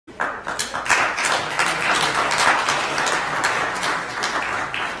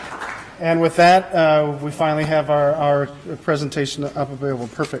And with that, we finally have our presentation up available.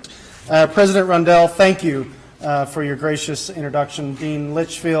 Perfect. President Rundell, thank you for your gracious introduction. Dean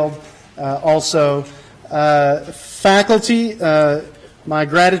Litchfield, also faculty, my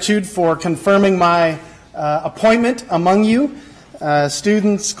gratitude for confirming my appointment among you.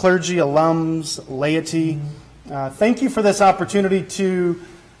 Students, clergy, alums, laity, thank you for this opportunity to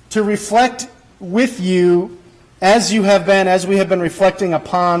reflect with you as we have been reflecting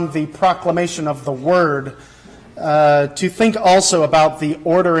upon the proclamation of the Word, to think also about the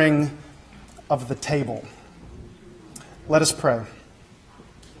ordering of the table. Let us pray.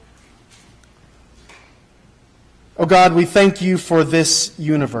 Oh God, we thank you for this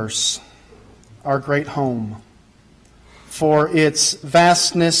universe, our great home, for its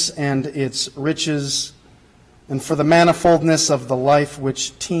vastness and its riches, and for the manifoldness of the life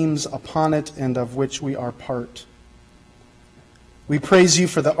which teems upon it and of which we are part. We praise you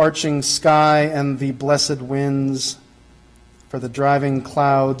for the arching sky and the blessed winds, for the driving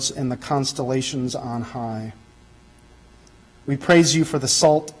clouds and the constellations on high. We praise you for the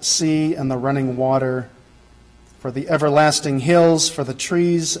salt sea and the running water, for the everlasting hills, for the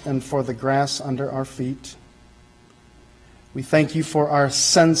trees, and for the grass under our feet. We thank you for our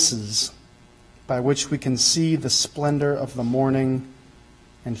senses, by which we can see the splendor of the morning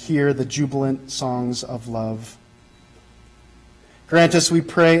and hear the jubilant songs of love. Grant us, we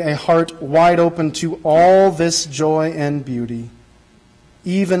pray, a heart wide open to all this joy and beauty,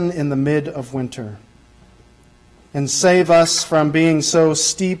 even in the mid of winter. And save us from being so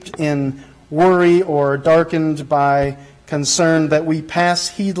steeped in worry or darkened by concern that we pass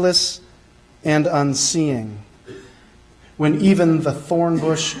heedless and unseeing, when even the thorn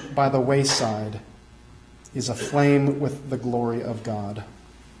bush by the wayside is aflame with the glory of God.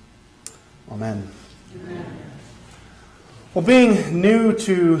 Amen. Amen. Well, being new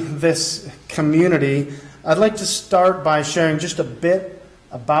to this community, I'd like to start by sharing just a bit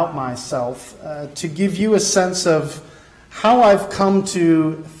about myself to give you a sense of how I've come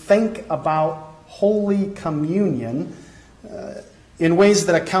to think about Holy Communion in ways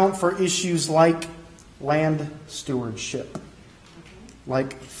that account for issues like land stewardship,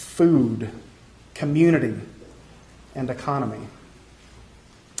 like food, community, and economy.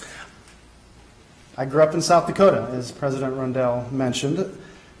 I grew up in South Dakota, as President Rundell mentioned,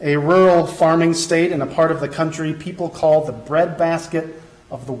 a rural farming state in a part of the country people call the breadbasket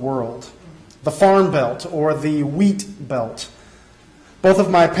of the world, the Farm Belt or the Wheat Belt. Both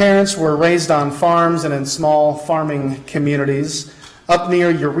of my parents were raised on farms and in small farming communities up near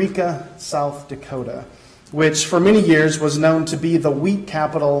Eureka, South Dakota, which for many years was known to be the wheat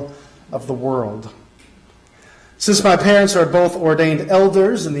capital of the world. Since my parents are both ordained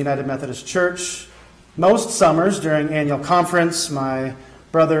elders in the United Methodist Church, most summers during annual conference, my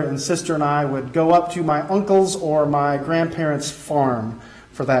brother and sister and I would go up to my uncle's or my grandparents' farm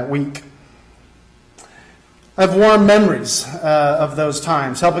for that week. I have warm memories of those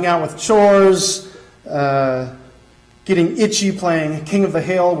times, helping out with chores, getting itchy playing King of the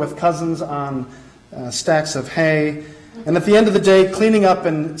Hill with cousins on stacks of hay, and at the end of the day, cleaning up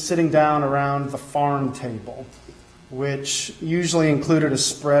and sitting down around the farm table, which usually included a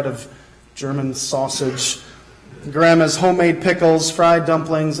spread of German sausage, Grandma's homemade pickles, fried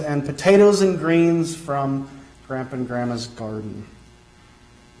dumplings, and potatoes and greens from Grandpa and Grandma's garden.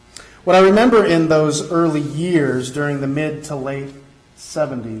 What I remember in those early years during the mid to late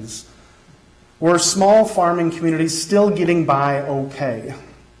 70s were small farming communities still getting by okay.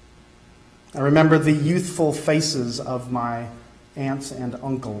 I remember the youthful faces of my aunts and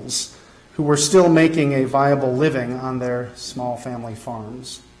uncles who were still making a viable living on their small family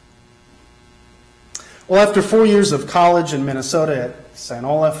farms. Well, after 4 years of college in Minnesota at St.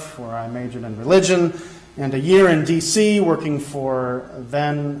 Olaf, where I majored in religion, and a year in D.C. working for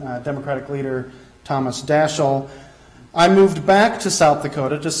then Democratic leader Thomas Daschle, I moved back to South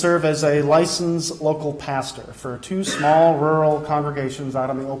Dakota to serve as a licensed local pastor for two small rural congregations out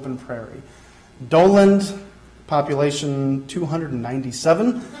on the open prairie. Doland, population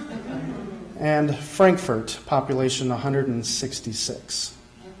 297, and Frankfort, population 166.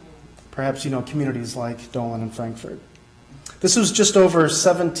 Perhaps you know communities like Dolan and Frankfort. This was just over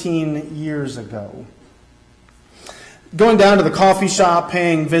 17 years ago. Going down to the coffee shop,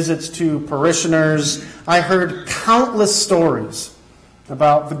 paying visits to parishioners, I heard countless stories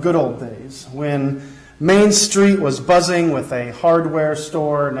about the good old days when Main Street was buzzing with a hardware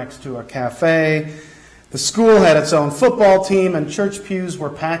store next to a cafe. The school had its own football team, and church pews were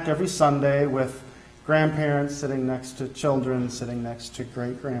packed every Sunday with grandparents sitting next to children, sitting next to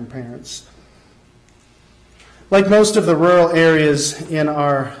great-grandparents. Like most of the rural areas in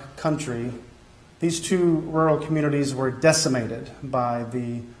our country, these two rural communities were decimated by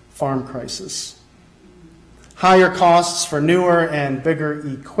the farm crisis. Higher costs for newer and bigger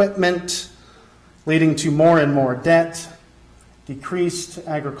equipment, leading to more and more debt, decreased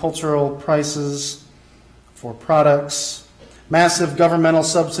agricultural prices for products, massive governmental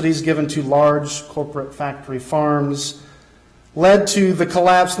subsidies given to large corporate factory farms, led to the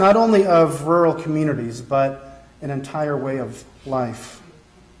collapse not only of rural communities, but an entire way of life.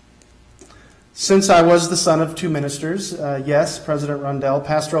 Since I was the son of two ministers, yes, President Rundell,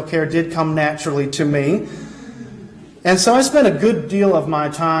 pastoral care did come naturally to me. And so I spent a good deal of my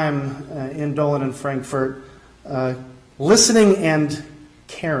time in Dolan and Frankfurt listening and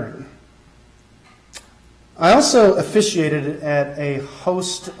caring. I also officiated at a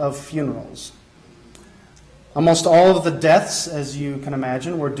host of funerals. Almost all of the deaths, as you can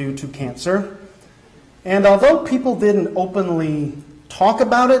imagine, were due to cancer. And although people didn't openly talk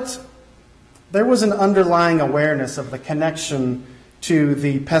about it, there was an underlying awareness of the connection to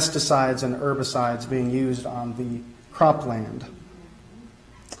the pesticides and herbicides being used on the cropland.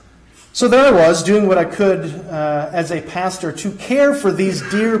 So there I was, doing what I could as a pastor to care for these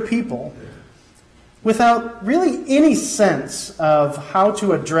dear people without really any sense of how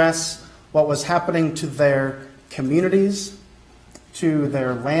to address what was happening to their communities, to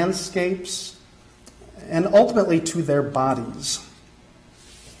their landscapes, and ultimately to their bodies.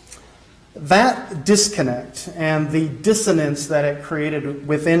 That disconnect and the dissonance that it created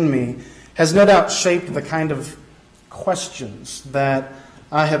within me has no doubt shaped the kind of questions that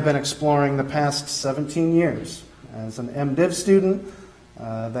I have been exploring the past 17 years as an MDiv student,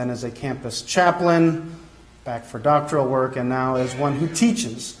 then as a campus chaplain, back for doctoral work, and now as one who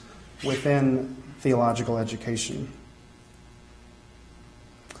teaches within theological education.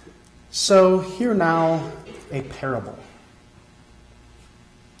 So hear now a parable.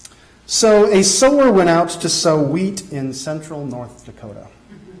 So a sower went out to sow wheat in central North Dakota.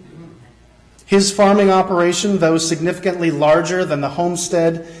 His farming operation, though significantly larger than the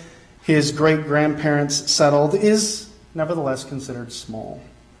homestead his great-grandparents settled, is nevertheless considered small.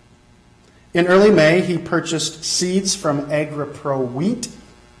 In early May, he purchased seeds from AgriPro Wheat,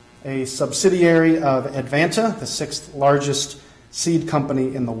 a subsidiary of Advanta, the sixth largest seed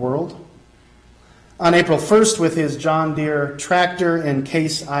company in the world. On April 1st, with his John Deere tractor and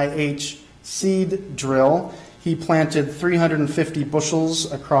Case IH seed drill, he planted 350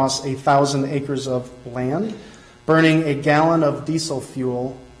 bushels across 1,000 acres of land, burning a gallon of diesel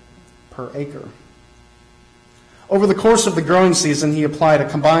fuel per acre. Over the course of the growing season, he applied a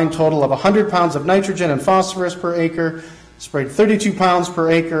combined total of 100 pounds of nitrogen and phosphorus per acre, sprayed 32 pounds per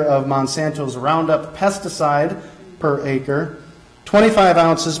acre of Monsanto's Roundup pesticide per acre, 25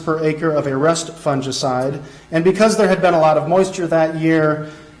 ounces per acre of a rust fungicide, and because there had been a lot of moisture that year,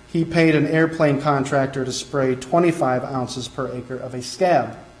 he paid an airplane contractor to spray 25 ounces per acre of a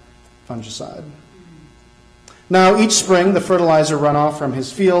scab fungicide. Now, each spring, the fertilizer runoff from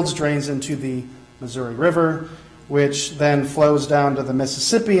his fields drains into the Missouri River, which then flows down to the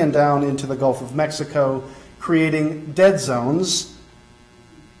Mississippi and down into the Gulf of Mexico, creating dead zones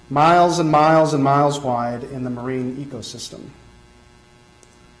miles and miles and miles wide in the marine ecosystem.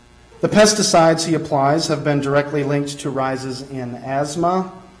 The pesticides he applies have been directly linked to rises in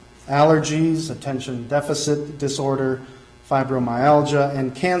asthma, allergies, attention deficit disorder, fibromyalgia,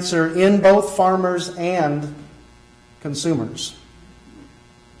 and cancer in both farmers and consumers.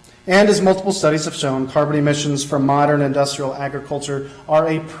 And as multiple studies have shown, carbon emissions from modern industrial agriculture are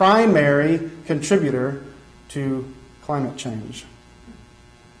a primary contributor to climate change.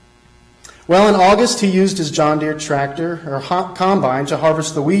 Well, in August, he used his John Deere tractor or combine to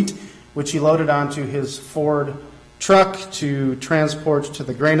harvest the wheat, which he loaded onto his Ford truck to transport to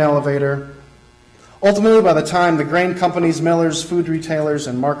the grain elevator. Ultimately, by the time the grain companies, millers, food retailers,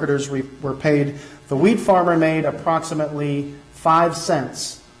 and marketers were paid, the wheat farmer made approximately 5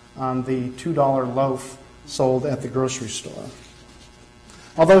 cents on the $2 loaf sold at the grocery store.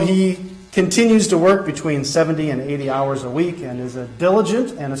 Although he continues to work between 70 and 80 hours a week and is a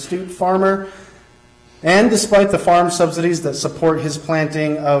diligent and astute farmer, and despite the farm subsidies that support his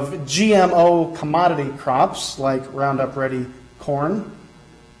planting of GMO commodity crops like Roundup Ready corn,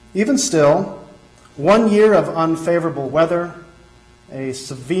 even still, 1 year of unfavorable weather, a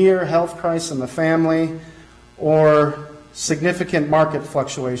severe health crisis in the family, or significant market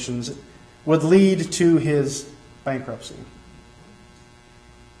fluctuations would lead to his bankruptcy.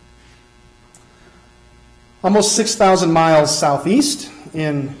 Almost 6,000 miles southeast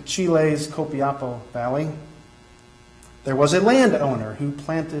in Chile's Copiapo Valley, there was a landowner who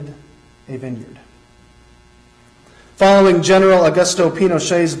planted a vineyard. Following General Augusto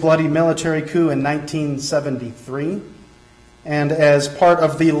Pinochet's bloody military coup in 1973, and as part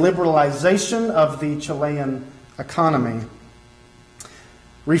of the liberalization of the Chilean economy,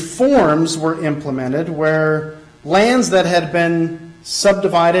 reforms were implemented where lands that had been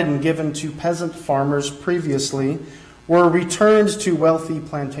subdivided and given to peasant farmers previously were returned to wealthy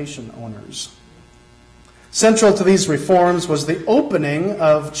plantation owners. Central to these reforms was the opening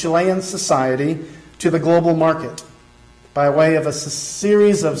of Chilean society to the global market by way of a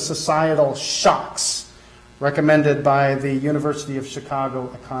series of societal shocks recommended by the University of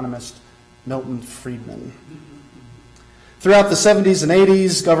Chicago economist Milton Friedman. Throughout the 70s and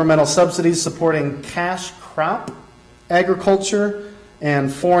 80s, governmental subsidies supporting cash crop agriculture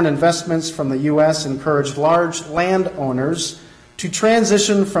and foreign investments from the U.S. encouraged large landowners to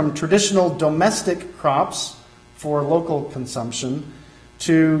transition from traditional domestic crops for local consumption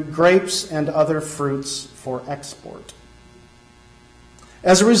to grapes and other fruits for export.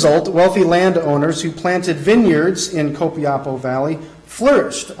 As a result, wealthy landowners who planted vineyards in Copiapo Valley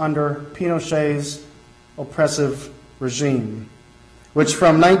flourished under Pinochet's oppressive regime, which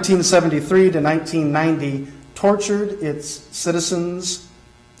from 1973 to 1990 tortured its citizens,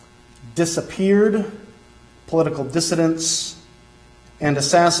 disappeared political dissidents, and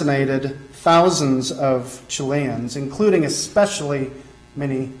assassinated thousands of Chileans, including especially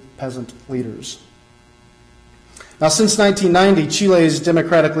many peasant leaders. Now, since 1990, Chile's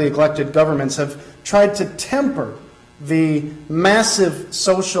democratically elected governments have tried to temper the massive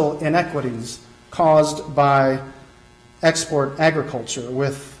social inequities caused by export agriculture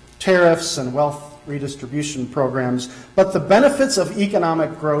with tariffs and wealth redistribution programs, but the benefits of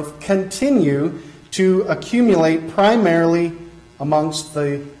economic growth continue to accumulate primarily amongst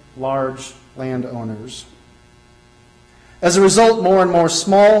the large landowners. As a result, more and more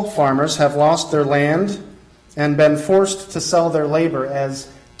small farmers have lost their land and been forced to sell their labor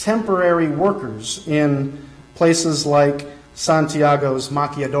as temporary workers in places like Santiago's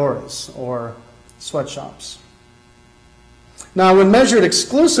maquiladoras or sweatshops. Now, when measured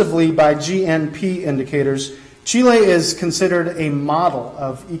exclusively by GNP indicators, Chile is considered a model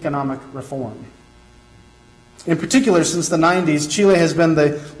of economic reform. In particular, since the 90s, Chile has been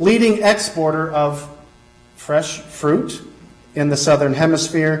the leading exporter of fresh fruit in the southern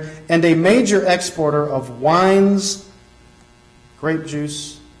hemisphere and a major exporter of wines, grape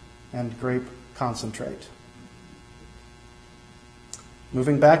juice, and grape concentrate.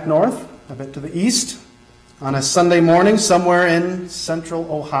 Moving back north, a bit to the east, on a Sunday morning somewhere in central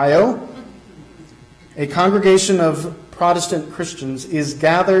Ohio, a congregation of Protestant Christians is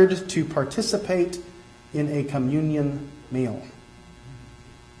gathered to participate in a communion meal.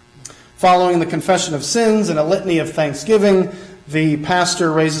 Following the confession of sins and a litany of thanksgiving, the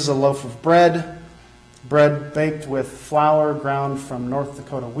pastor raises a loaf of bread baked with flour ground from North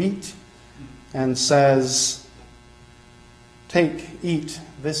Dakota wheat, and says, "Take, eat,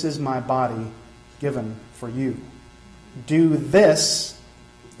 this is my body given for you. Do this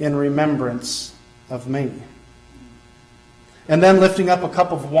in remembrance of me." And then lifting up a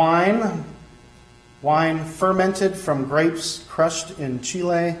cup of wine fermented from grapes crushed in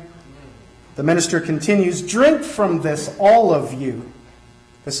Chile, the minister continues, "Drink from this, all of you.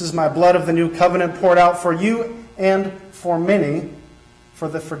 This is my blood of the new covenant poured out for you and for many for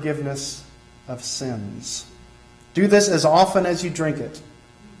the forgiveness of sins. Do this as often as you drink it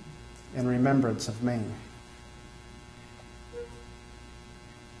in remembrance of me."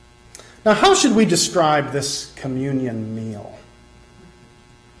 Now, how should we describe this communion meal?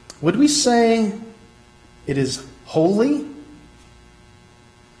 Would we say it is holy?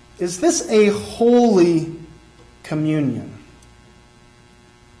 Is this a holy communion?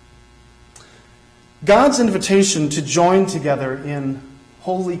 God's invitation to join together in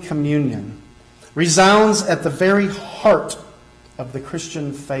holy communion resounds at the very heart of the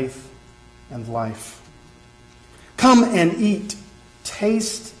Christian faith and life. Come and eat,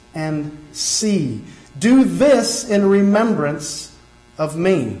 taste, and see. Do this in remembrance of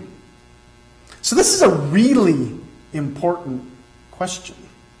me. So this is a really important question.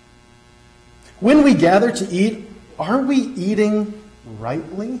 When we gather to eat, are we eating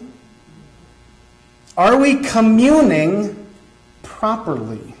rightly? Are we communing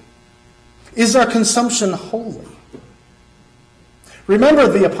properly? Is our consumption holy? Remember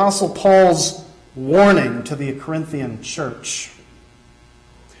the Apostle Paul's warning to the Corinthian church.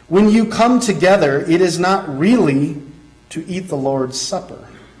 When you come together, it is not really to eat the Lord's Supper.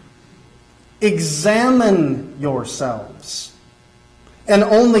 Examine yourselves, and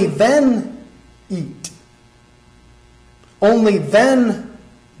only then eat. Only then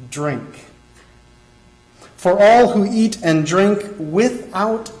drink. For all who eat and drink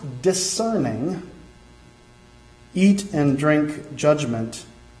without discerning eat and drink judgment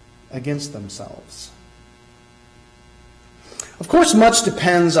against themselves. Of course, much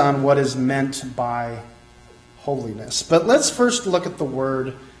depends on what is meant by holiness. But let's first look at the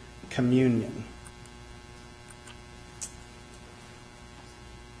word communion.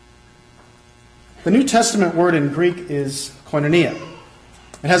 The New Testament word in Greek is koinonia.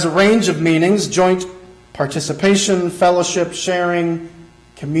 It has a range of meanings: joint participation, fellowship, sharing,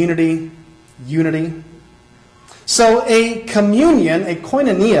 community, unity. So a communion, a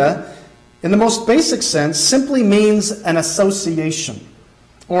koinonia, in the most basic sense, simply means an association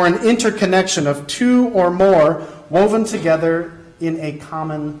or an interconnection of two or more woven together in a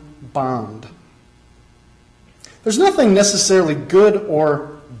common bond. There's nothing necessarily good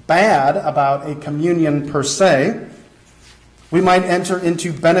or bad about a communion per se. We might enter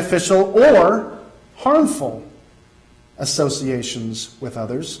into beneficial or harmful associations with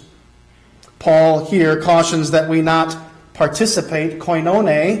others. Paul here cautions that we not participate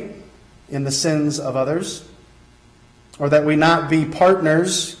koinone in the sins of others, or that we not be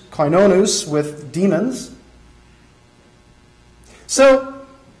partners koinonus with demons. So,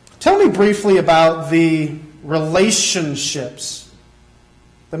 tell me briefly about the relationships,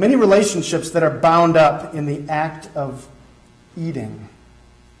 the many relationships that are bound up in the act of eating.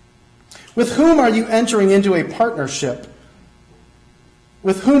 With whom are you entering into a partnership?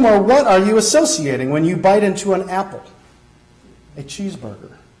 With whom or what are you associating when you bite into an apple, a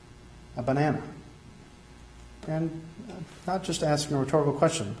cheeseburger, a banana? And I'm not just asking a rhetorical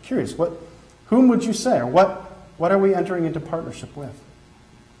question. I'm curious, whom would you say, or what are we entering into partnership with?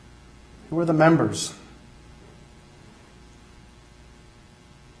 Who are the members?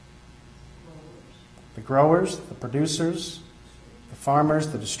 The growers, the producers, the farmers,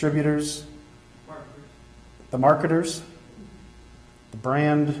 the distributors, the marketers, the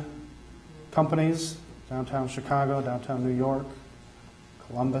brand companies, downtown Chicago, downtown New York,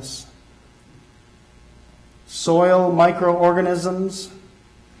 Columbus. Soil microorganisms,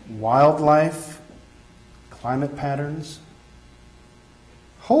 wildlife, climate patterns.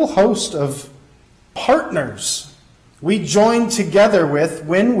 Whole host of partners we join together with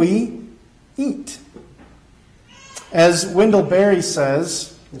when we eat. As Wendell Berry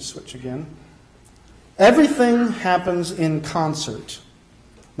says, let me switch again, everything happens in concert.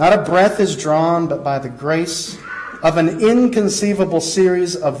 Not a breath is drawn, but by the grace of an inconceivable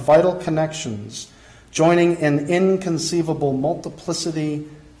series of vital connections, joining an inconceivable multiplicity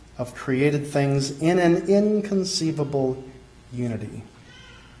of created things in an inconceivable unity.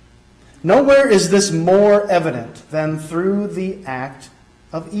 Nowhere is this more evident than through the act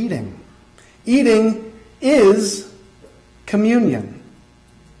of eating. Eating is communion.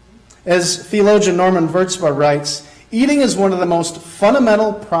 As theologian Norman Wirtzma writes, eating is one of the most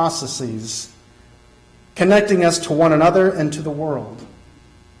fundamental processes connecting us to one another and to the world.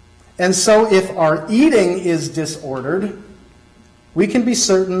 And so if our eating is disordered, we can be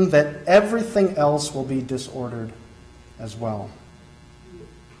certain that everything else will be disordered as well.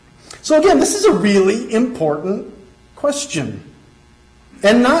 So again, this is a really important question.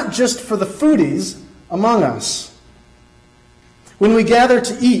 And not just for the foodies among us. When we gather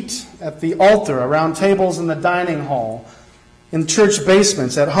to eat at the altar, around tables in the dining hall, in church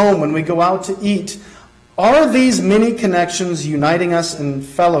basements, at home, when we go out to eat, are these many connections uniting us in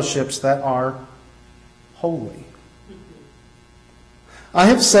fellowships that are holy? I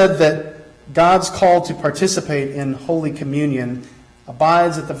have said that God's call to participate in Holy Communion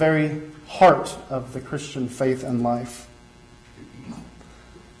abides at the very heart of the Christian faith and life.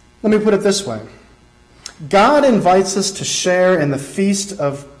 Let me put it this way. God invites us to share in the feast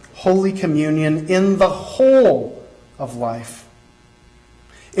of Holy Communion in the whole of life.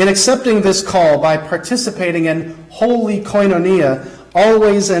 In accepting this call, by participating in holy koinonia,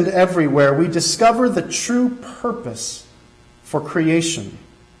 always and everywhere, we discover the true purpose for creation.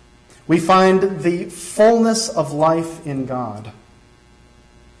 We find the fullness of life in God.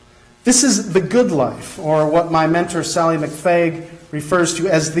 This is the good life, or what my mentor Sally McFaig refers to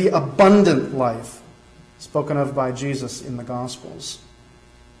as the abundant life, spoken of by Jesus in the Gospels.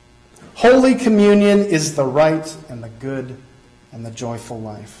 Holy Communion is the right and the good and the joyful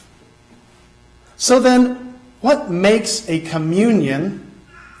life. So then, what makes a communion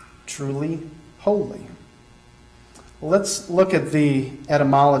truly holy? Well, let's look at the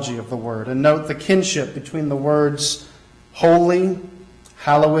etymology of the word and note the kinship between the words holy,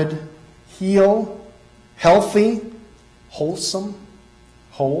 hallowed, heal, healthy, wholesome,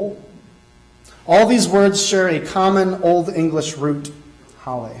 whole. All these words share a common Old English root,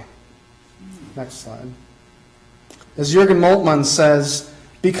 hale. Next slide. As Jürgen Moltmann says,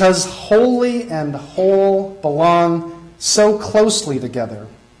 because holy and whole belong so closely together.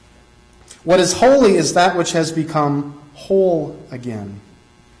 What is holy is that which has become whole again.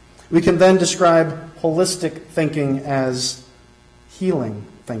 We can then describe holistic thinking as healing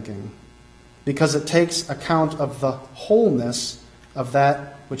thinking, because it takes account of the wholeness of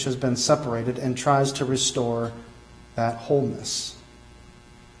that which has been separated and tries to restore that wholeness.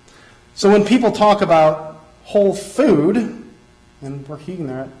 So when people talk about whole food, and we're hearing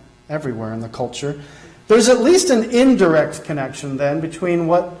that everywhere in the culture, there's at least an indirect connection then between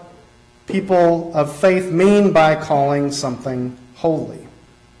what people of faith mean by calling something holy.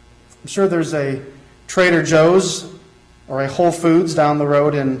 I'm sure there's a Trader Joe's or a Whole Foods down the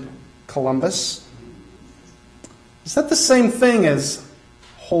road in Columbus. Is that the same thing as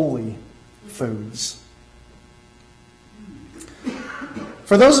holy foods?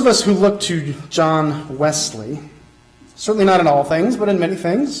 For those of us who look to John Wesley, certainly not in all things, but in many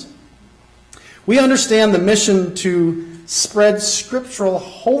things, we understand the mission to spread scriptural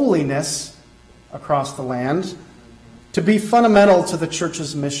holiness across the land to be fundamental to the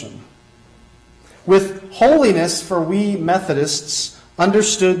church's mission. With holiness, for we Methodists,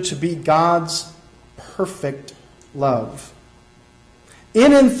 understood to be God's perfect love,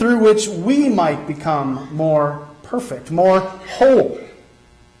 in and through which we might become more perfect, more whole,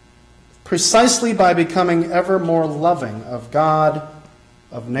 precisely by becoming ever more loving of God,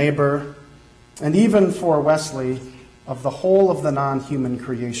 of neighbor, and even for Wesley, of the whole of the non-human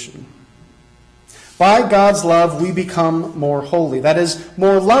creation. By God's love, we become more holy. That is,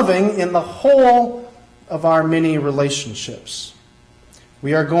 more loving in the whole of our many relationships.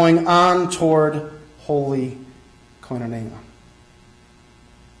 We are going on toward holy koinonia.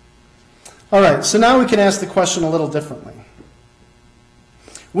 All right, so now we can ask the question a little differently.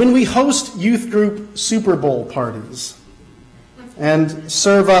 When we host youth group Super Bowl parties and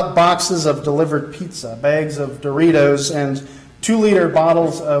serve up boxes of delivered pizza, bags of Doritos, and 2-liter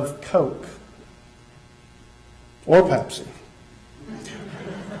bottles of Coke, or Pepsi.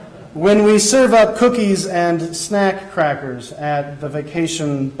 When we serve up cookies and snack crackers at the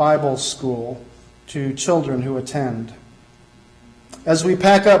vacation Bible school to children who attend. As we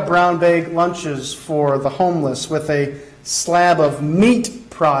pack up brown bag lunches for the homeless with a slab of meat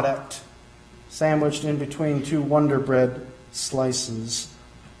product sandwiched in between 2 Wonder Bread slices.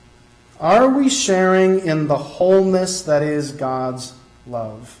 Are we sharing in the wholeness that is God's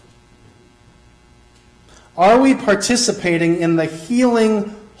love? Are we participating in the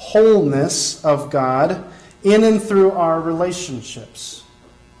healing wholeness of God in and through our relationships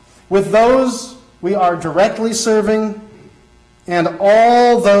with those we are directly serving and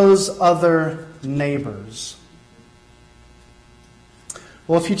all those other neighbors?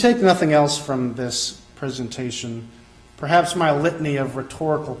 Well, if you take nothing else from this presentation, perhaps my litany of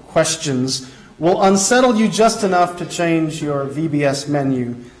rhetorical questions will unsettle you just enough to change your VBS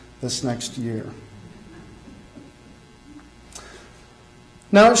menu this next year.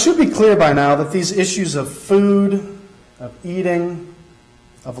 Now, it should be clear by now that these issues of food, of eating,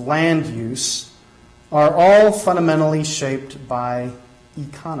 of land use are all fundamentally shaped by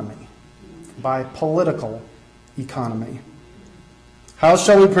economy, by political economy. How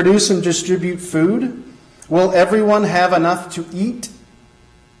shall we produce and distribute food? Will everyone have enough to eat?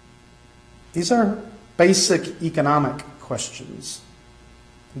 These are basic economic questions.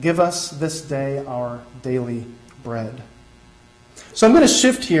 Give us this day our daily bread. So I'm going to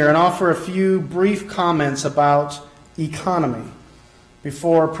shift here and offer a few brief comments about economy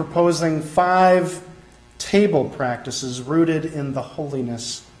before proposing 5 table practices rooted in the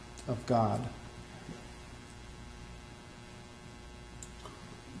holiness of God.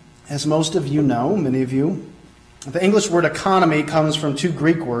 As most of you know, many of you, the English word economy comes from 2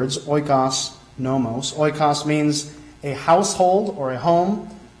 Greek words, oikos, nomos. Oikos means a household or a home,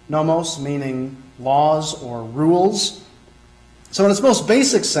 nomos meaning laws or rules. So in its most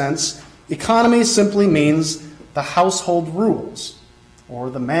basic sense, economy simply means the household rules or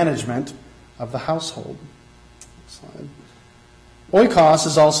the management of the household. Slide. Oikos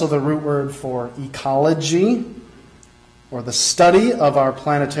is also the root word for ecology, or the study of our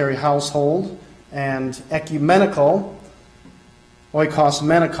planetary household, and ecumenical, oikos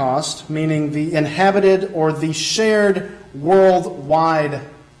menikost, meaning the inhabited or the shared worldwide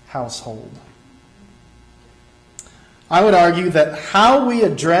household. I would argue that how we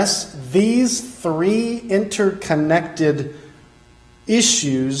address these 3 interconnected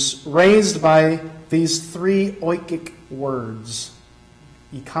issues raised by these 3 oikic words,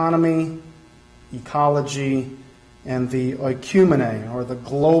 economy, ecology, and the oikumene, or the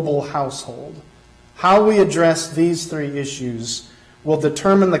global household. how we address these three issues will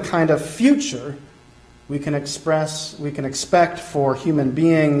determine the kind of future we can expect for human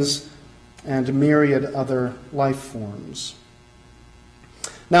beings and myriad other life forms.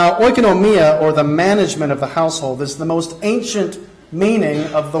 Now, oikonomia, or the management of the household, is the most ancient meaning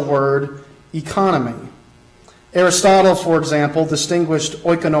of the word economy. Aristotle, for example, distinguished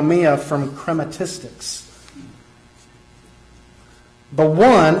oikonomia from crematistics. The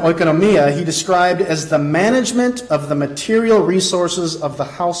one, oikonomia, he described as the management of the material resources of the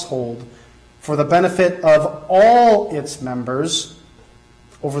household for the benefit of all its members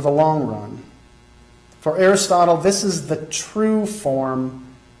over the long run. For Aristotle, this is the true form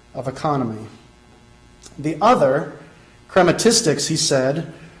of economy. The other, crematistics, he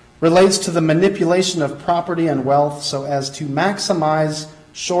said, relates to the manipulation of property and wealth so as to maximize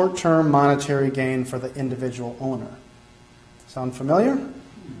short-term monetary gain for the individual owner. Sound familiar?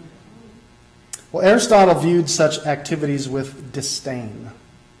 Well, Aristotle viewed such activities with disdain.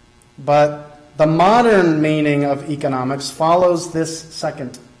 But the modern meaning of economics follows this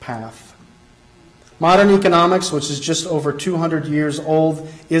second path. Modern economics, which is just over 200 years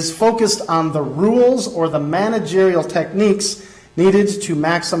old, is focused on the rules or the managerial techniques needed to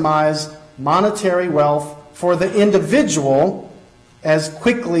maximize monetary wealth for the individual as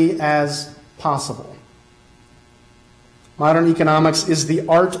quickly as possible. Modern economics is the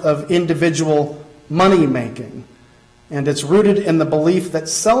art of individual money-making, and it's rooted in the belief that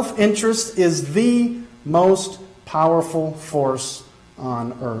self-interest is the most powerful force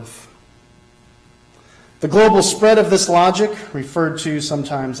on earth. The global spread of this logic, referred to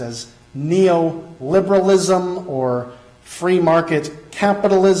sometimes as neoliberalism or free market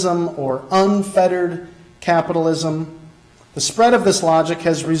capitalism or unfettered capitalism, the spread of this logic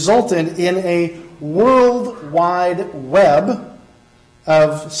has resulted in a worldwide web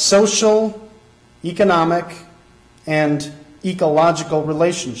of social, economic, and ecological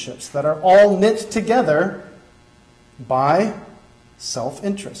relationships that are all knit together by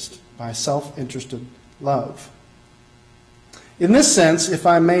self-interest, by self-interested love. In this sense, if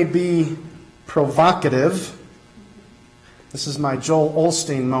I may be provocative, this is my Joel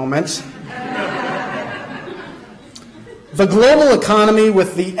Osteen moment. The global economy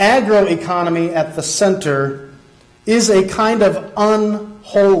with the agroeconomy at the center is a kind of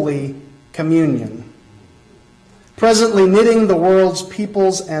unholy communion, presently knitting the world's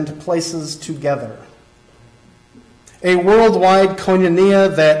peoples and places together. A worldwide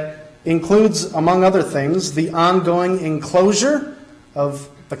koinonia that includes, among other things, the ongoing enclosure of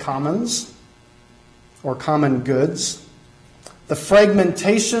the commons, or common goods, the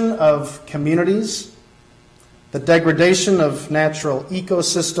fragmentation of communities, the degradation of natural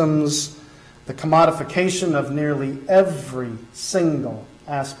ecosystems, the commodification of nearly every single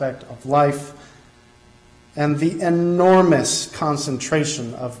aspect of life, and the enormous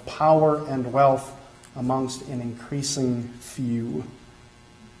concentration of power and wealth amongst an increasing few.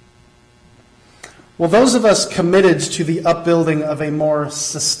 Well, those of us committed to the upbuilding of a more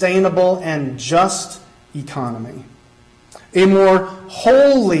sustainable and just economy, a more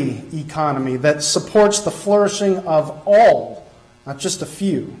holy economy that supports the flourishing of all, not just a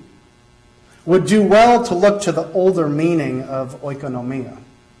few, would do well to look to the older meaning of oikonomia.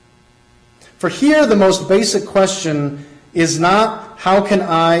 For here, the most basic question is not, how can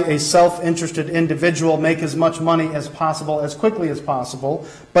I, a self-interested individual, make as much money as possible, as quickly as possible,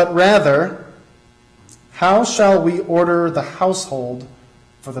 but rather, how shall we order the household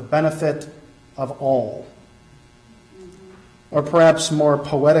for the benefit of all? Or perhaps more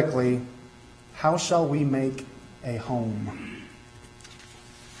poetically, how shall we make a home?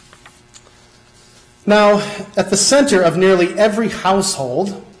 Now, at the center of nearly every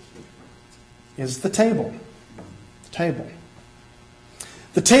household is the table. The table.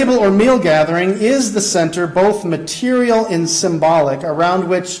 The table or meal gathering is the center, both material and symbolic, around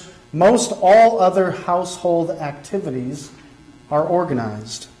which most all other household activities are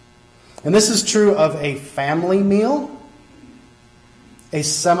organized. And this is true of a family meal, a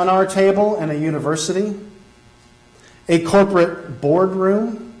seminar table in a university, a corporate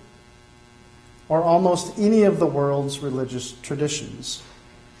boardroom, or almost any of the world's religious traditions.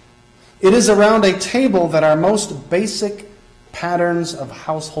 It is around a table that our most basic patterns of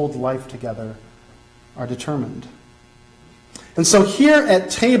household life together are determined. And so here at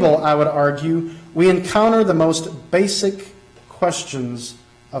table, I would argue, we encounter the most basic questions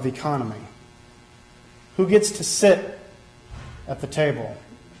of economy. Who gets to sit at the table?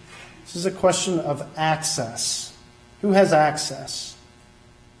 This is a question of access. Who has access?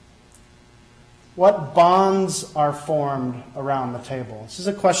 What bonds are formed around the table? This is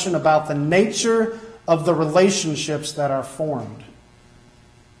a question about the nature of the relationships that are formed?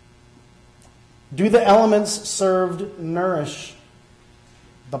 Do the elements served nourish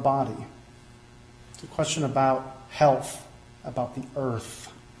the body? It's a question about health, about the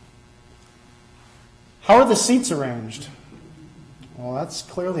earth. How are the seats arranged? Well, that's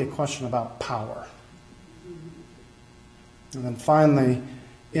clearly a question about power. And then finally,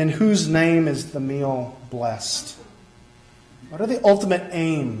 in whose name is the meal blessed? What are the ultimate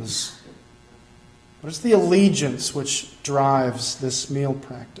aims? What is the allegiance which drives this meal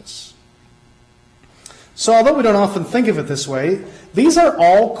practice? So although we don't often think of it this way, these are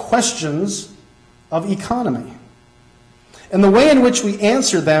all questions of economy. And the way in which we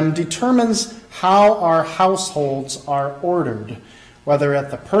answer them determines how our households are ordered, whether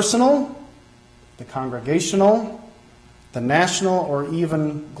at the personal, the congregational, the national, or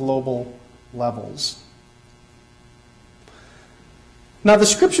even global levels. Now, the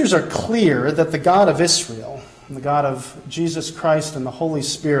Scriptures are clear that the God of Israel, and the God of Jesus Christ and the Holy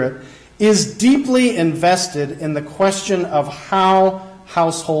Spirit, is deeply invested in the question of how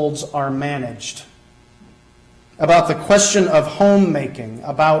households are managed, about the question of homemaking,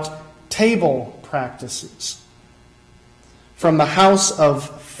 about table practices. From the house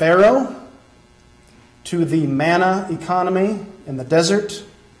of Pharaoh to the manna economy in the desert,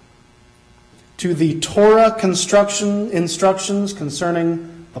 to the Torah instructions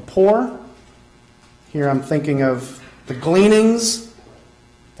concerning the poor. Here I'm thinking of the gleanings,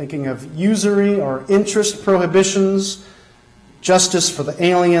 thinking of usury or interest prohibitions, justice for the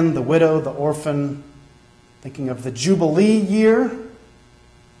alien, the widow, the orphan, thinking of the Jubilee year.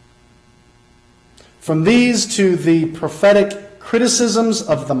 From these to the prophetic criticisms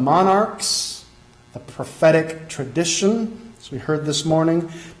of the monarchs, the prophetic tradition, as we heard this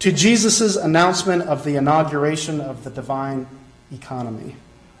morning, to Jesus' announcement of the inauguration of the divine economy.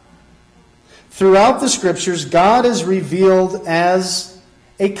 Throughout the Scriptures, God is revealed as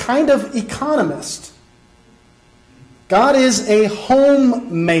a kind of economist. God is a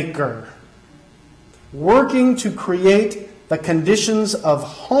homemaker, working to create the conditions of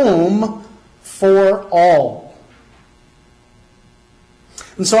home for all.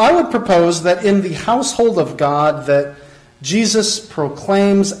 And so I would propose that in the household of God that Jesus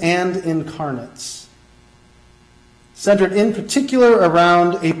proclaims and incarnates, centered in particular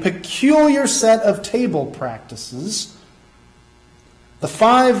around a peculiar set of table practices, the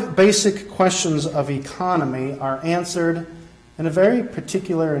 5 basic questions of economy are answered in a very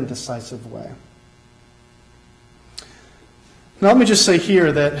particular and decisive way. Now let me just say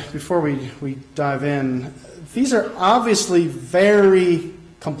here that before we dive in, these are obviously very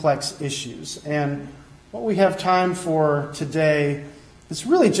complex issues, and what we have time for today is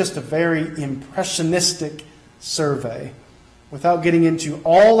really just a very impressionistic survey without getting into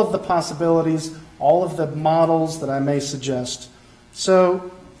all of the possibilities, all of the models that I may suggest.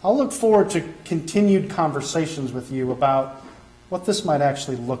 So I'll look forward to continued conversations with you about what this might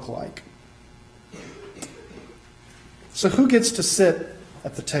actually look like. So who gets to sit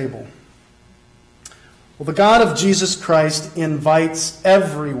at the table? Well, the God of Jesus Christ invites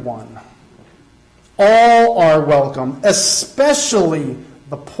everyone. All are welcome, especially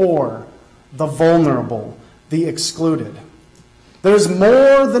the poor, the vulnerable, the excluded. There's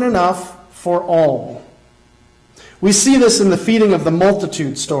more than enough for all. We see this in the feeding of the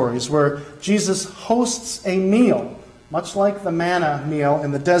multitude stories, where Jesus hosts a meal, much like the manna meal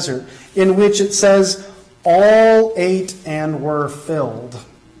in the desert, in which it says, all ate and were filled.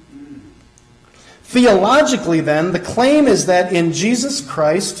 Theologically, then, the claim is that in Jesus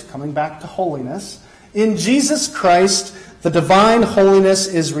Christ, coming back to holiness, in Jesus Christ, the divine holiness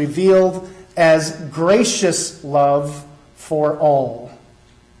is revealed as gracious love for all.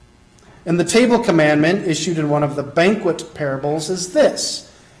 And the table commandment issued in one of the banquet parables is this: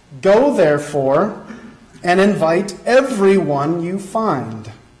 go, therefore, and invite everyone you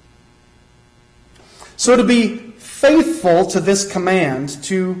find. So to be faithful to this command,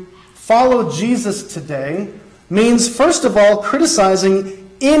 to follow Jesus today, means first of all criticizing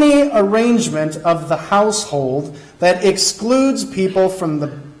any arrangement of the household that excludes people from the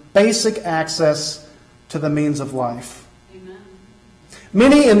basic access to the means of life. Amen.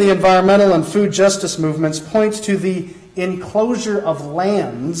 Many in the environmental and food justice movements point to the enclosure of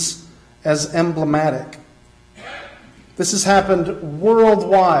lands as emblematic. This has happened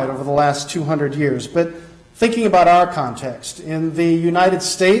worldwide over the last 200 years, but thinking about our context, in the United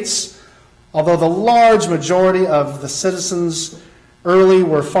States, although the large majority of the citizens early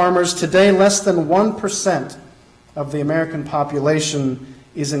were farmers, today less than 1% of the American population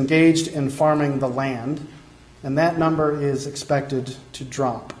is engaged in farming the land, and that number is expected to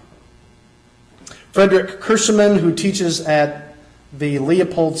drop. Frederick Kirschman, who teaches at the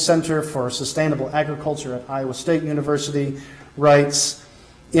Leopold Center for Sustainable Agriculture at Iowa State University, writes,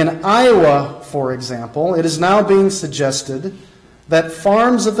 "In Iowa, for example, it is now being suggested that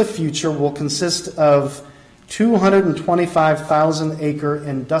farms of the future will consist of 225,000-acre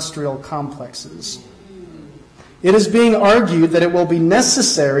industrial complexes. It is being argued that it will be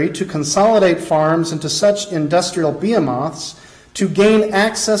necessary to consolidate farms into such industrial behemoths to gain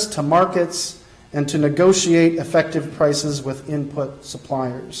access to markets and to negotiate effective prices with input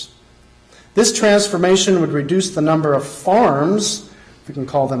suppliers. This transformation would reduce the number of farms, if we can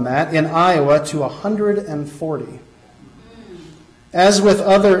call them that, in Iowa to 140. As with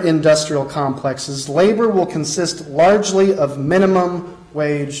other industrial complexes, labor will consist largely of minimum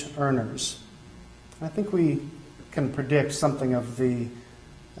wage earners." I think we can predict something of the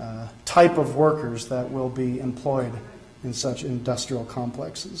type of workers that will be employed in such industrial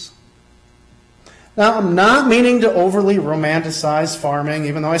complexes. Now, I'm not meaning to overly romanticize farming,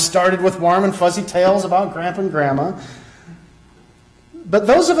 even though I started with warm and fuzzy tales about Grandpa and Grandma. But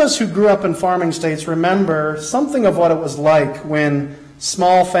those of us who grew up in farming states remember something of what it was like when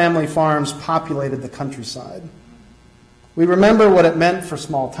small family farms populated the countryside. We remember what it meant for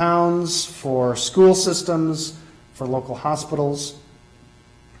small towns, for school systems, for local hospitals.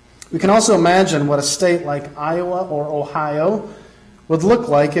 We can also imagine what a state like Iowa or Ohio would look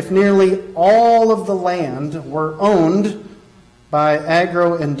like if nearly all of the land were owned by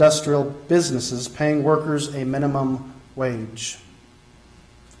agro-industrial businesses paying workers a minimum wage.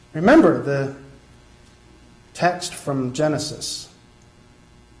 Remember the text from Genesis.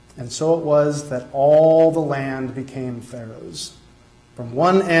 "And so it was that all the land became Pharaoh's, from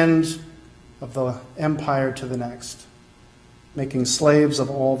one end of the empire to the next, making slaves of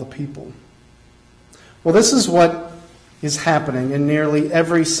all the people." Well, this is what is happening in nearly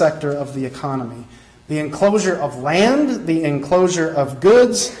every sector of the economy. The enclosure of land, the enclosure of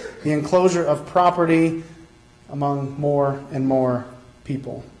goods, the enclosure of property among more and more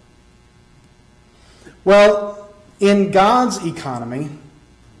people. Well, in God's economy,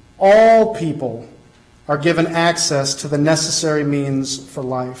 all people are given access to the necessary means for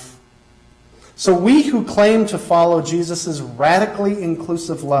life. So we who claim to follow Jesus' radically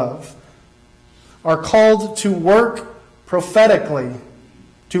inclusive love are called to work prophetically,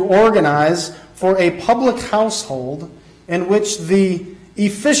 to organize for a public household in which the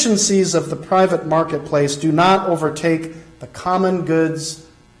efficiencies of the private marketplace do not overtake the common goods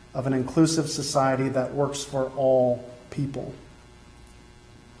of an inclusive society that works for all people.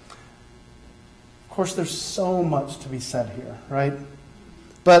 Of course, there's so much to be said here, right?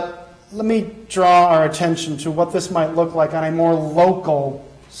 But let me draw our attention to what this might look like on a more local,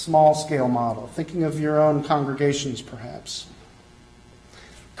 small-scale model, thinking of your own congregations, perhaps.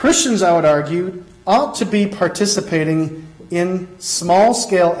 Christians, I would argue, ought to be participating in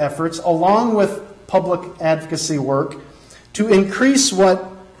small-scale efforts along with public advocacy work to increase what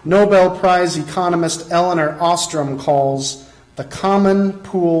Nobel Prize economist Elinor Ostrom calls the common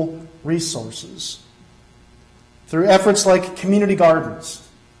pool resources through efforts like community gardens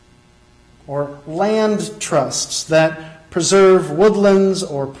or land trusts that preserve woodlands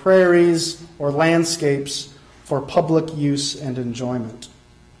or prairies or landscapes for public use and enjoyment.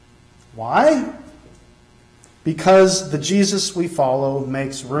 Why? Because the Jesus we follow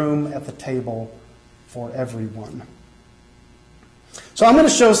makes room at the table for everyone. So I'm going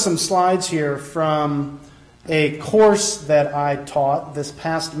to show some slides here from a course that I taught this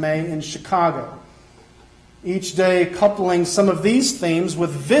past May in Chicago. Each day coupling some of these themes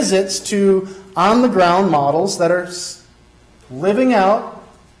with visits to on-the-ground models that are living out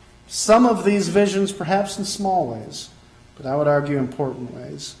some of these visions, perhaps in small ways, but I would argue important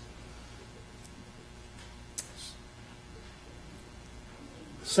ways.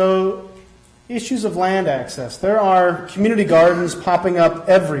 So, issues of land access. There are community gardens popping up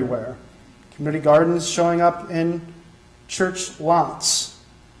everywhere. Community gardens showing up in church lots.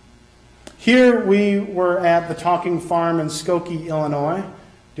 Here we were at the Talking Farm in Skokie, Illinois,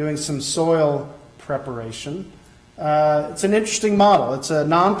 doing some soil preparation. It's an interesting model. It's a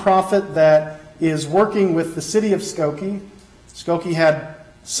nonprofit that is working with the city of Skokie. Skokie had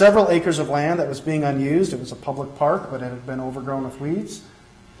several acres of land that was being unused. It was a public park, but it had been overgrown with weeds.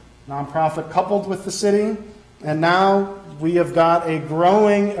 Nonprofit coupled with the city, and now we have got a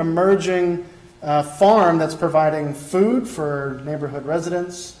growing, emerging farm that's providing food for neighborhood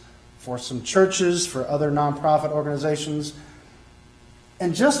residents, for some churches, for other nonprofit organizations.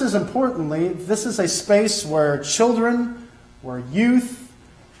 And just as importantly, this is a space where children, where youth,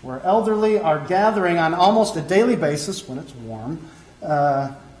 where elderly are gathering on almost a daily basis when it's warm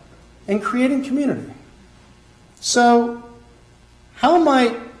and creating community. So, how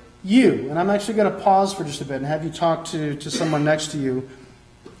might you, and I'm actually going to pause for just a bit and have you talk to someone next to you,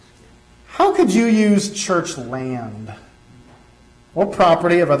 how could you use church land or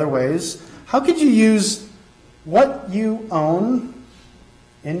property of other ways? How could you use what you own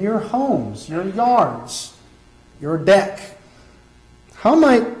in your homes, your yards, your deck? How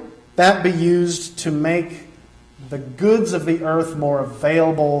might that be used to make the goods of the earth more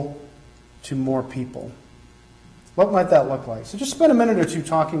available to more people? What might that look like? So just spend a minute or two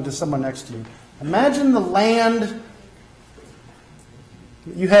talking to someone next to you. Imagine the land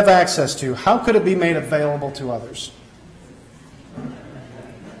you have access to. How could it be made available to others?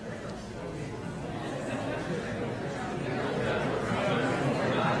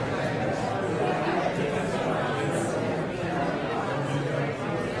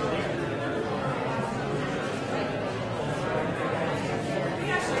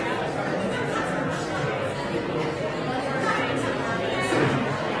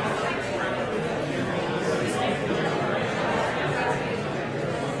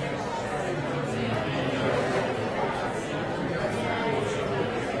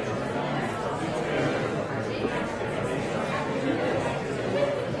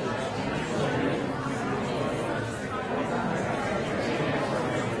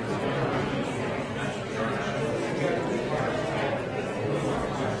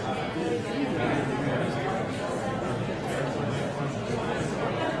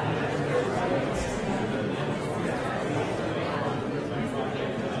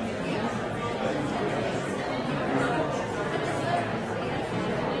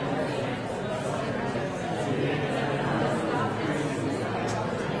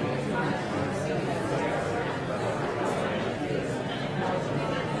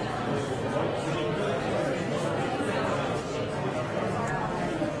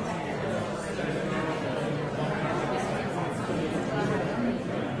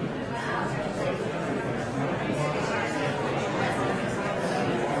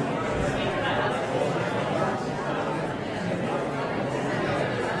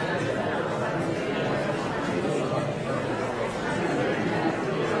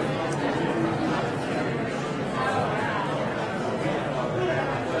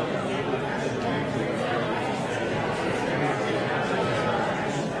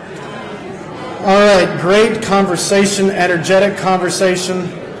 All right, great conversation, energetic conversation.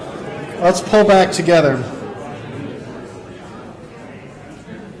 Let's pull back together.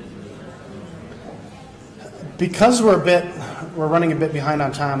 Because we're running a bit behind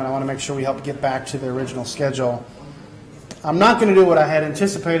on time, and I want to make sure we help get back to the original schedule. I'm not going to do what I had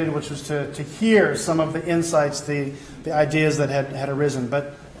anticipated, which was to hear some of the insights, the ideas that had arisen,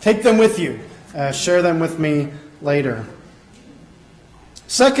 but take them with you. Share them with me later.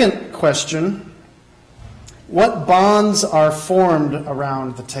 Second question. What bonds are formed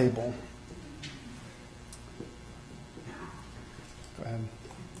around the table? Go ahead.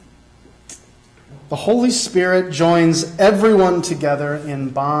 The Holy Spirit joins everyone together in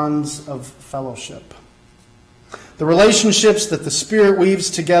bonds of fellowship. The relationships that the Spirit weaves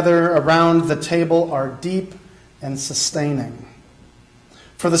together around the table are deep and sustaining.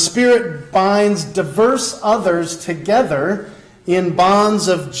 For the Spirit binds diverse others together in bonds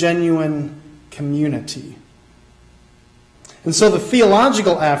of genuine community. And so the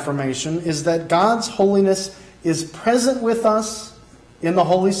theological affirmation is that God's holiness is present with us in the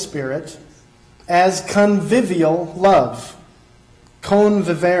Holy Spirit as convivial love,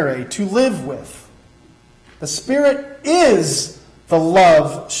 convivere, to live with. The Spirit is the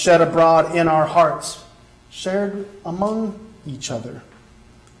love shed abroad in our hearts, shared among each other.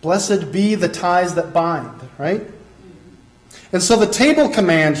 Blessed be the ties that bind, right? And so the table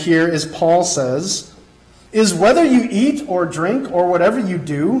command here, as Paul says, is whether you eat or drink or whatever you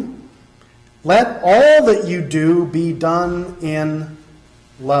do, let all that you do be done in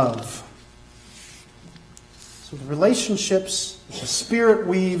love. So the relationships the Spirit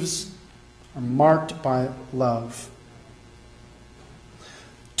weaves are marked by love.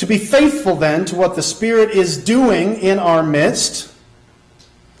 To be faithful then to what the Spirit is doing in our midst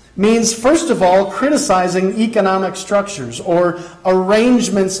means, first of all, criticizing economic structures or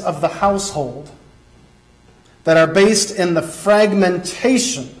arrangements of the household that are based in the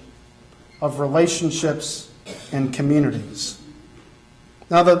fragmentation of relationships and communities.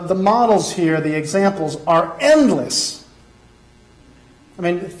 Now, the models here, the examples, are endless. I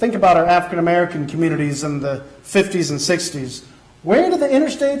mean, think about our African American communities in the 50s and 60s. Where do the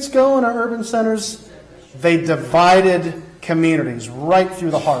interstates go in our urban centers? They divided communities right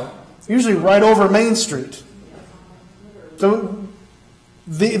through the heart, usually right over Main Street. So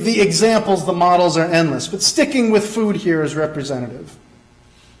The examples, the models are endless, but sticking with food here as representative.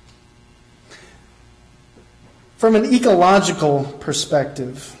 From an ecological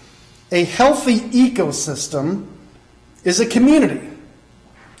perspective, a healthy ecosystem is a community.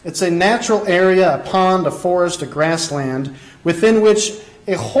 It's a natural area, a pond, a forest, a grassland, within which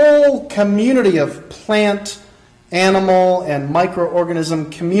a whole community of plant, animal, and microorganism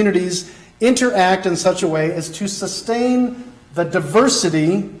communities interact in such a way as to sustain the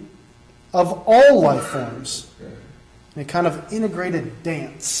diversity of all life forms. A kind of integrated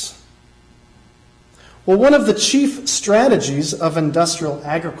dance. Well, one of the chief strategies of industrial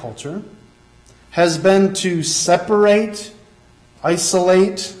agriculture has been to separate,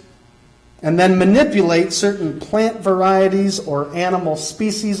 isolate, and then manipulate certain plant varieties or animal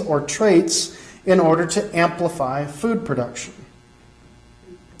species or traits in order to amplify food production.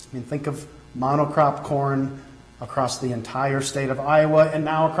 I mean, think of monocrop corn across the entire state of Iowa and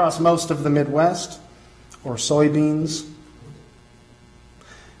now across most of the Midwest, or soybeans.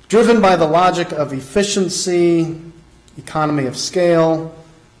 Driven by the logic of efficiency, economy of scale,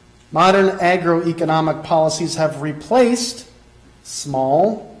 modern agroeconomic policies have replaced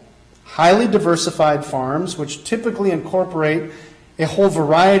small, highly diversified farms, which typically incorporate a whole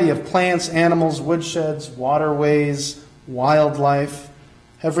variety of plants, animals, woodsheds, waterways, wildlife,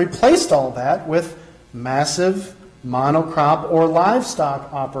 have replaced all that with massive monocrop or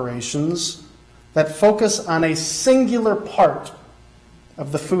livestock operations that focus on a singular part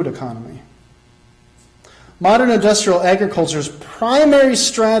of the food economy. Modern industrial agriculture's primary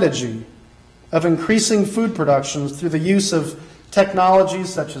strategy of increasing food production through the use of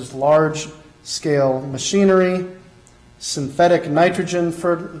technologies such as large-scale machinery, synthetic nitrogen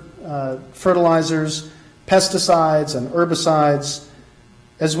fertilizers, pesticides, and herbicides,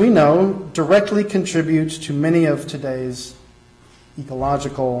 as we know, directly contribute to many of today's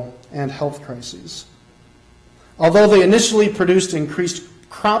ecological and health crises. Although they initially produced increased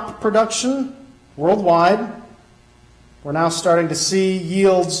crop production worldwide, we're now starting to see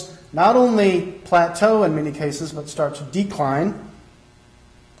yields not only plateau in many cases, but start to decline.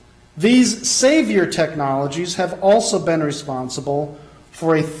 These savior technologies have also been responsible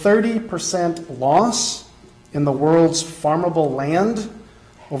for a 30% loss in the world's farmable land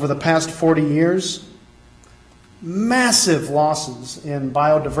over the past 40 years. Massive losses in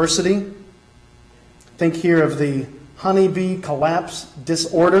biodiversity. Think here of the honeybee collapse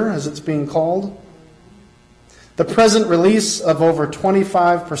disorder, as it's being called. The present release of over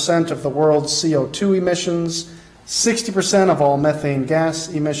 25% of the world's CO2 emissions, 60% of all methane gas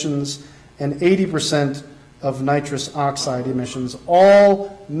emissions, and 80% of nitrous oxide emissions,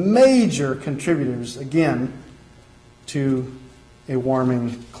 all major contributors, again, to a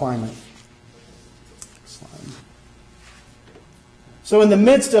warming climate. So in the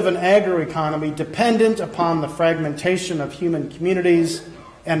midst of an agroeconomy dependent upon the fragmentation of human communities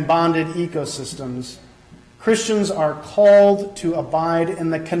and bonded ecosystems, Christians are called to abide in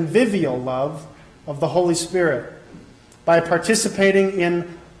the convivial love of the Holy Spirit by participating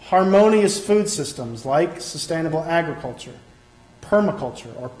in harmonious food systems like sustainable agriculture,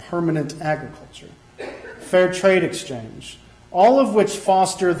 permaculture or permanent agriculture, fair trade exchange, all of which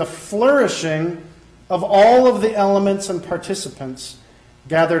foster the flourishing of all of the elements and participants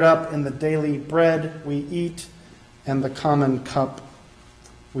gathered up in the daily bread we eat and the common cup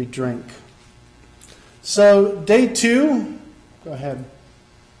we drink. So day 2, go ahead.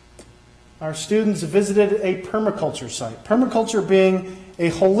 Our students visited a permaculture site. Permaculture being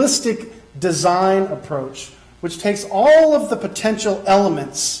a holistic design approach which takes all of the potential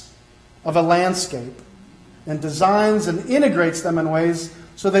elements of a landscape and designs and integrates them in ways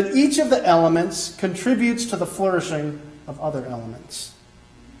so that each of the elements contributes to the flourishing of other elements.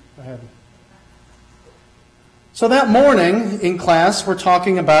 Go ahead. So that morning in class, we're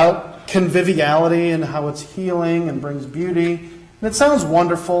talking about conviviality and how it's healing and brings beauty. And it sounds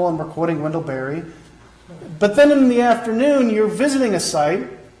wonderful, and we're quoting Wendell Berry. But then in the afternoon, you're visiting a site,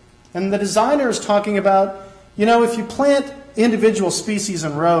 and the designer is talking about, if you plant individual species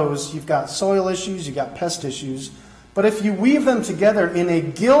in rows, you've got soil issues, you've got pest issues. But if you weave them together in a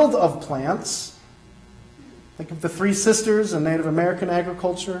guild of plants, think of the Three Sisters in Native American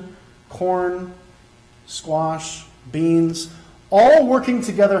agriculture, corn, squash, beans, all working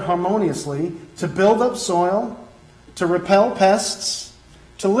together harmoniously to build up soil, to repel pests,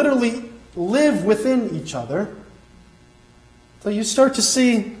 to literally live within each other. So you start to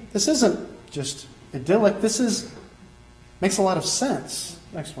see this isn't just idyllic, makes a lot of sense.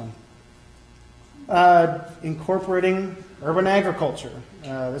 Next one. Incorporating urban agriculture.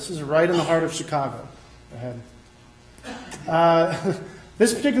 This is right in the heart of Chicago. Go ahead.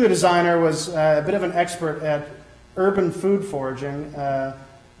 This particular designer was a bit of an expert at urban food foraging,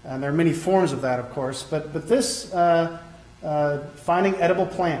 and there are many forms of that, of course. But this, finding edible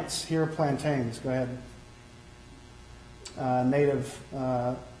plants, here are plantains, go ahead. Native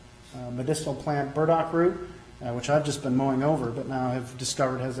medicinal plant burdock root, which I've just been mowing over, but now have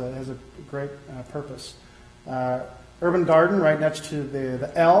discovered has a great purpose. Urban garden right next to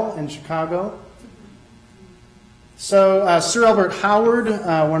the L in Chicago. So Sir Albert Howard,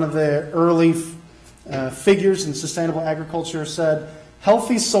 one of the early figures in sustainable agriculture, said,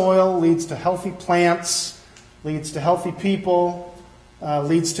 healthy soil leads to healthy plants, leads to healthy people,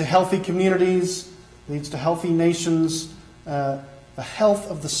 leads to healthy communities, leads to healthy nations, the health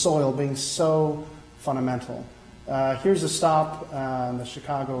of the soil being so fundamental. Here's a stop on the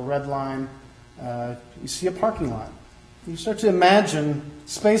Chicago Red Line. You see a parking lot. You start to imagine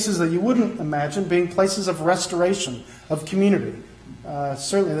spaces that you wouldn't imagine being places of restoration, of community.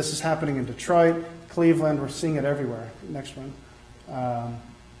 Certainly this is happening in Detroit, Cleveland. We're seeing it everywhere. Next one.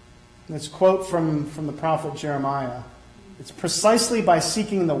 This quote from the prophet Jeremiah. It's precisely by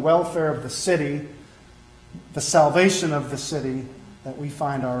seeking the welfare of the city, the salvation of the city, that we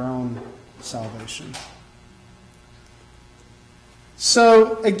find our own salvation.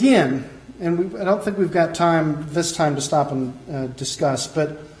 So again, and I don't think we've got time this time to stop and discuss,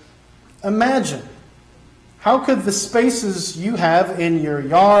 but imagine, how could the spaces you have in your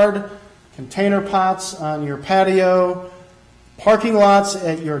yard, container pots on your patio, parking lots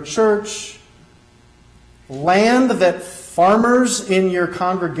at your church, land that farmers in your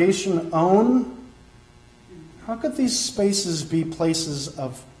congregation own, how could these spaces be places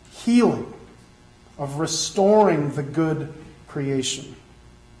of healing, of restoring the good creation?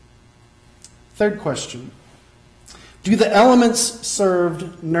 Third question, do the elements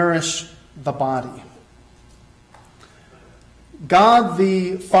served nourish the body? God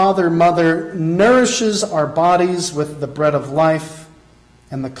the Father, Mother, nourishes our bodies with the bread of life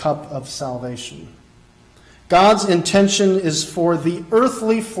and the cup of salvation. God's intention is for the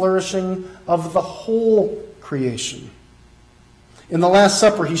earthly flourishing of the whole creation. In the Last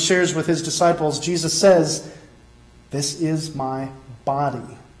Supper, he shares with his disciples, Jesus says, "This is my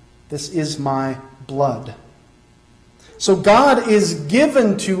body. This is my blood." So God is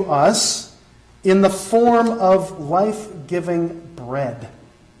given to us in the form of life-giving bread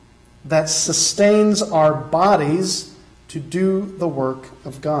that sustains our bodies to do the work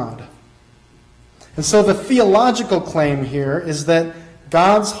of God. And so the theological claim here is that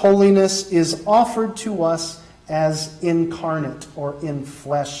God's holiness is offered to us as incarnate or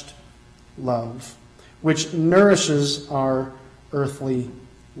infleshed love, which nourishes our earthly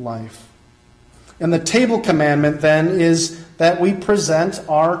life. And the table commandment then is that we present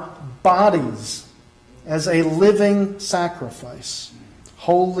our bodies as a living sacrifice,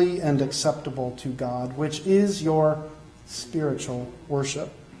 holy and acceptable to God, which is your spiritual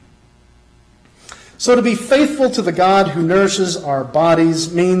worship. So to be faithful to the God who nourishes our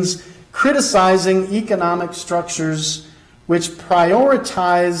bodies means criticizing economic structures which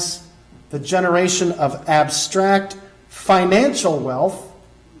prioritize the generation of abstract financial wealth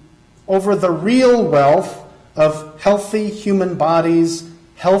over the real wealth of healthy human bodies,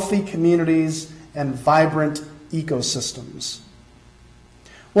 healthy communities, and vibrant ecosystems.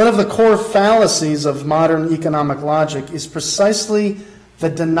 One of the core fallacies of modern economic logic is precisely the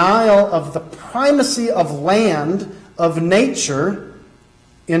denial of the primacy of land, of nature,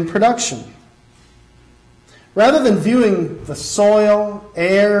 in production. Rather than viewing the soil,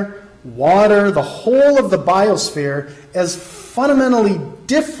 air, water, the whole of the biosphere as fundamentally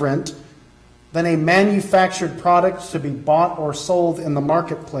different than a manufactured product to be bought or sold in the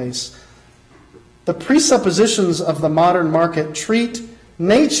marketplace, the presuppositions of the modern market treat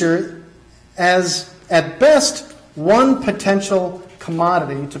nature as, at best, one potential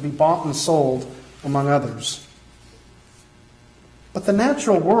commodity to be bought and sold among others. But the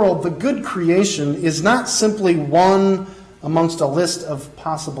natural world, the good creation, is not simply one amongst a list of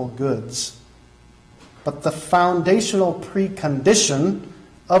possible goods, but the foundational precondition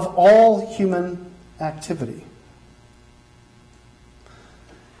of all human activity.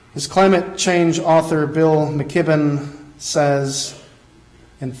 His climate change author, Bill McKibben, says,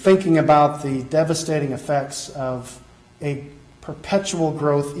 in thinking about the devastating effects of a perpetual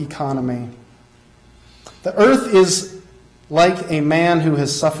growth economy, the earth is like a man who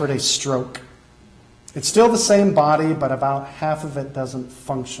has suffered a stroke. It's still the same body, but about half of it doesn't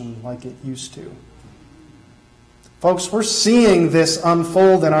function like it used to. Folks, we're seeing this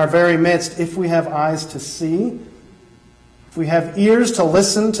unfold in our very midst if we have eyes to see, if we have ears to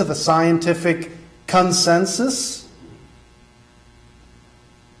listen to the scientific consensus.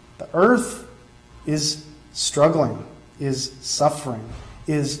 The earth is struggling, is suffering,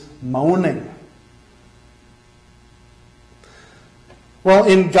 is moaning. Well,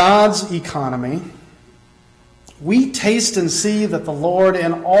 in God's economy, we taste and see that the Lord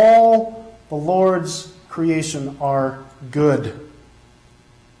and all the Lord's creation are good.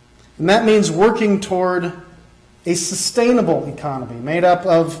 And that means working toward a sustainable economy made up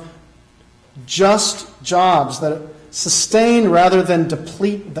of just jobs that sustain rather than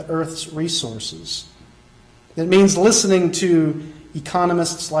deplete the earth's resources. It means listening to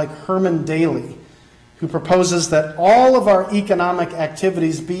economists like Herman Daly, who proposes that all of our economic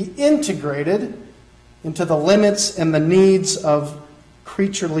activities be integrated into the limits and the needs of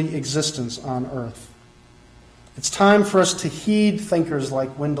creaturely existence on earth. It's time for us to heed thinkers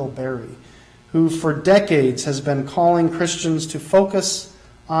like Wendell Berry, who for decades has been calling Christians to focus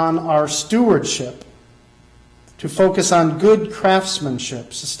on our stewardship, to focus on good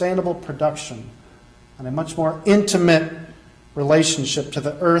craftsmanship, sustainable production, and a much more intimate relationship to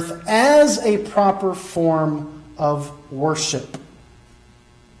the earth as a proper form of worship.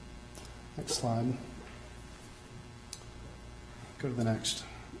 Next slide. Go to the next.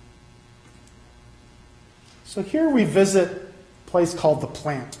 So here we visit a place called The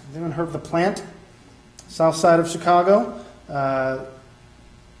Plant. Has anyone heard of The Plant? South side of Chicago.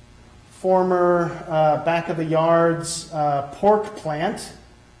 Former back of the yards pork plant,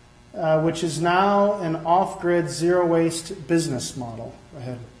 which is now an off-grid zero-waste business model. Go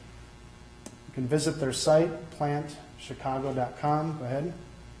ahead. You can visit their site, plantchicago.com. Go ahead.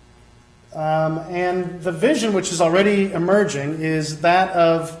 And the vision, which is already emerging, is that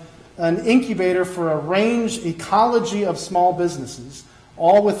of an incubator for a range ecology of small businesses,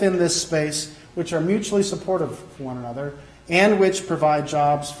 all within this space, which are mutually supportive of one another, and which provide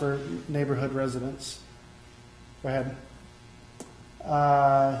jobs for neighborhood residents. Go ahead.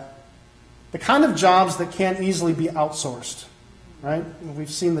 The kind of jobs that can't easily be outsourced, right? We've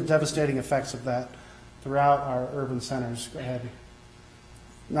seen the devastating effects of that throughout our urban centers. Go ahead.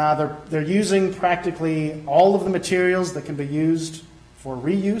 Now, they're using practically all of the materials that can be used for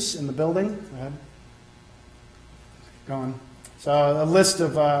reuse in the building. Go ahead. Going. So a list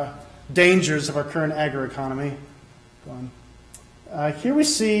of dangers of our current agroeconomy. Go on. Here we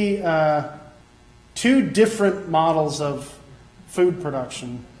see two different models of food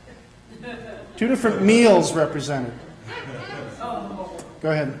production. Two different meals represented.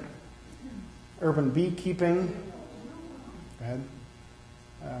 Go ahead. Urban beekeeping. Go ahead.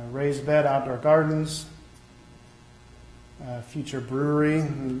 Raised bed outdoor gardens. Future brewery.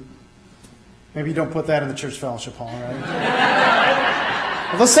 Maybe you don't put that in the church fellowship hall,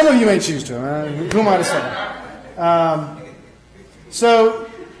 right? Although some of you may choose to. Who am I to say? So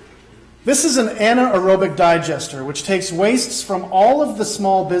this is an anaerobic digester, which takes wastes from all of the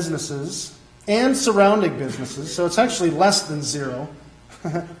small businesses and surrounding businesses, so it's actually less than zero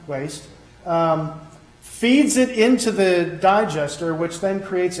waste, feeds it into the digester, which then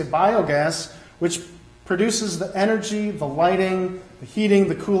creates a biogas, which produces the energy, the lighting, the heating,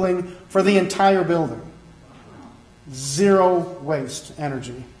 the cooling for the entire building. Zero waste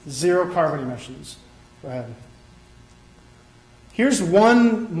energy, zero carbon emissions. Go ahead. Here's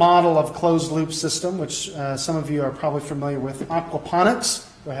one model of closed-loop system, which some of you are probably familiar with, aquaponics.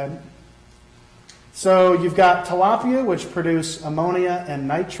 Go ahead. So you've got tilapia, which produce ammonia and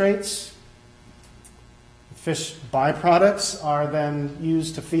nitrates. Fish byproducts are then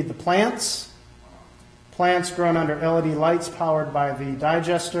used to feed the plants. Plants grown under LED lights powered by the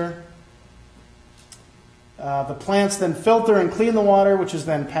digester. The plants then filter and clean the water, which is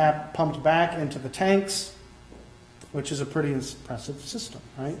then pumped back into the tanks, which is a pretty impressive system,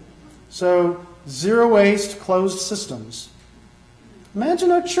 right? So zero waste, closed systems.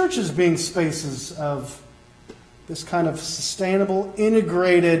 Imagine our churches being spaces of this kind of sustainable,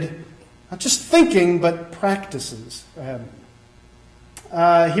 integrated, not just thinking, but practices. Go ahead.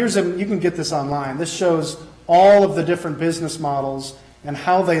 You can get this online. This shows all of the different business models and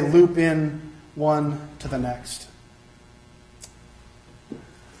how they loop in one to the next.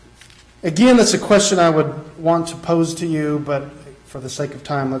 Again, that's a question I would want to pose to you, but for the sake of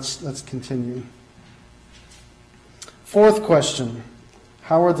time, let's continue. Fourth question,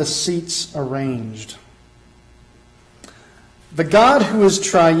 how are the seats arranged? The God who is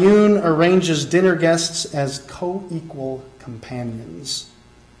triune arranges dinner guests as co-equal companions.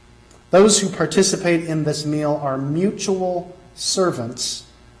 Those who participate in this meal are mutual servants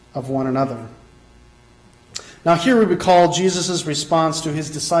of one another. Now here we recall Jesus' response to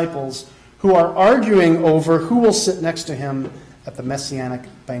his disciples who are arguing over who will sit next to him at the Messianic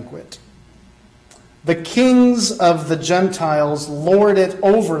banquet. The kings of the Gentiles lord it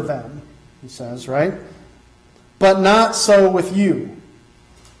over them, he says, right? But not so with you.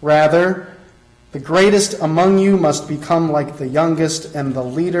 Rather, the greatest among you must become like the youngest, and the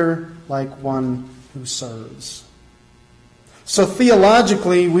leader like one who serves. So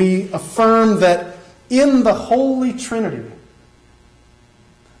theologically, we affirm that in the Holy Trinity,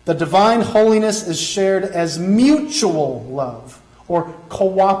 the divine holiness is shared as mutual love or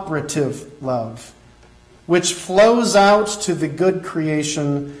cooperative love, which flows out to the good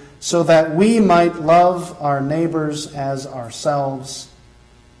creation so that we might love our neighbors as ourselves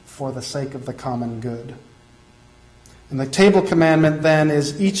for the sake of the common good. And the table commandment then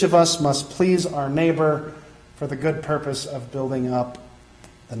is each of us must please our neighbor for the good purpose of building up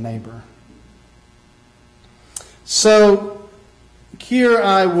the neighbor. So here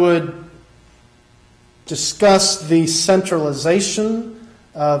I would discuss the centralization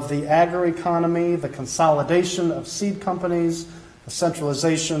of the agroeconomy, the consolidation of seed companies, the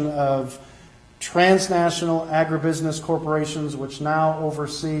centralization of transnational agribusiness corporations, which now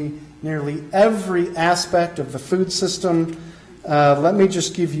oversee nearly every aspect of the food system. Let me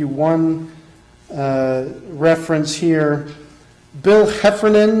just give you one reference here. Bill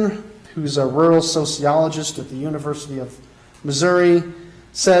Heffernan, who's a rural sociologist at the University of Missouri,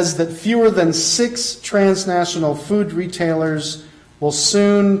 says that fewer than 6 transnational food retailers will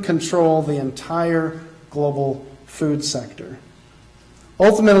soon control the entire global food sector.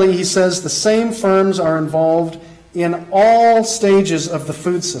 Ultimately, he says the same firms are involved in all stages of the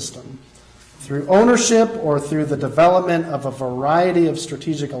food system, through ownership or through the development of a variety of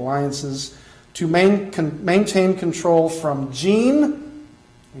strategic alliances to maintain control from gene,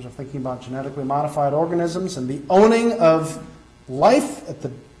 we're thinking about genetically modified organisms, and the owning of life at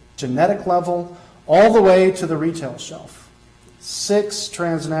the genetic level, all the way to the retail shelf. 6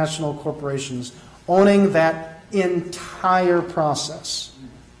 transnational corporations owning that entire process.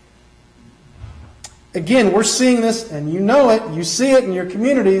 Again, we're seeing this, and you know it, you see it in your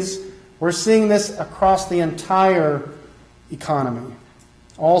communities. We're seeing this across the entire economy,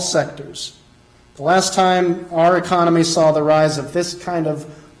 all sectors. The last time our economy saw the rise of this kind of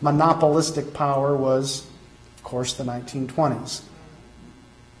monopolistic power was, of course, the 1920s.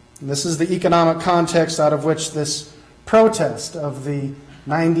 And this is the economic context out of which this protest of the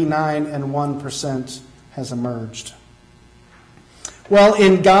 99 and 1% has emerged. Well,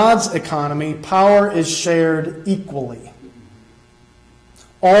 in God's economy, power is shared equally.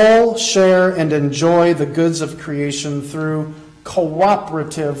 All share and enjoy the goods of creation through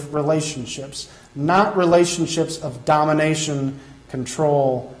cooperative relationships, not relationships of domination,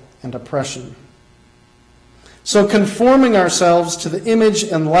 control, and oppression. So conforming ourselves to the image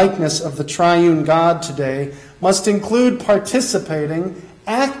and likeness of the triune God today must include participating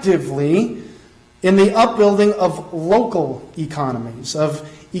actively in the upbuilding of local economies, of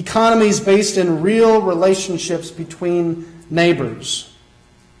economies based in real relationships between neighbors.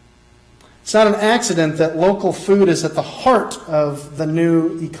 It's not an accident that local food is at the heart of the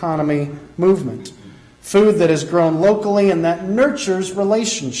new economy movement. Food that is grown locally and that nurtures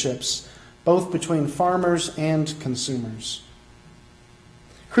relationships, both between farmers and consumers.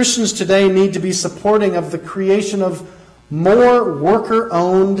 Christians today need to be supporting of the creation of more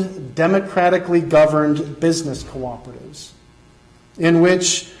worker-owned, democratically governed business cooperatives, in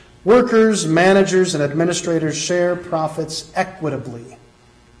which workers, managers, and administrators share profits equitably.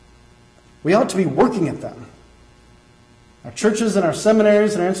 We ought to be working at them. Our churches and our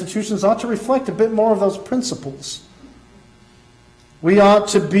seminaries and our institutions ought to reflect a bit more of those principles. We ought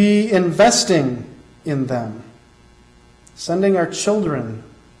to be investing in them, sending our children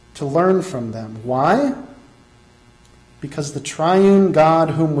to learn from them. Why? Because the triune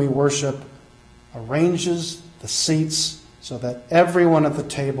God whom we worship arranges the seats so that everyone at the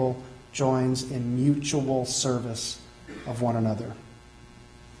table joins in mutual service of one another.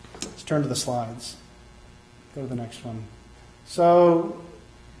 Let's turn to the slides. Go to the next one. So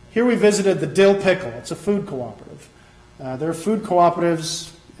here we visited the Dill Pickle. It's a food cooperative. There are food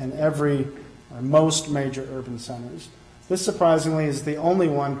cooperatives in every or most major urban centers. This, surprisingly, is the only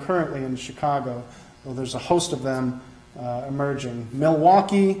one currently in Chicago, though there's a host of them emerging.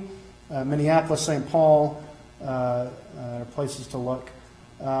 Milwaukee, Minneapolis, St. Paul are places to look.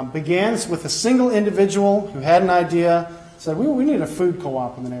 Began with a single individual who had an idea, said, we need a food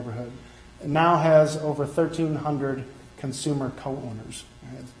co-op in the neighborhood. It now has over 1,300 consumer co-owners.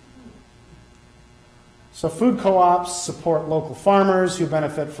 So food co-ops support local farmers who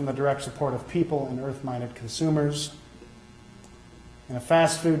benefit from the direct support of people and earth-minded consumers. In a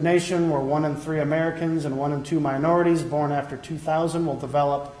fast food nation where 1 in 3 Americans and 1 in 2 minorities born after 2000 will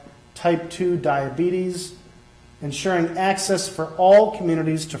develop type 2 diabetes, ensuring access for all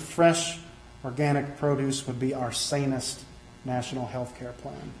communities to fresh, organic produce would be our sanest national health care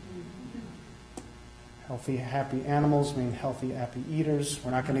plan. Healthy, happy animals mean healthy, happy eaters.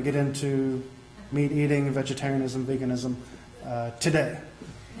 We're not going to get into meat eating, vegetarianism, veganism today.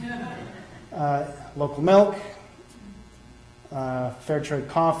 Local milk, fair trade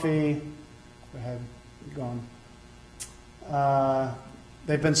coffee. Go ahead, keep going.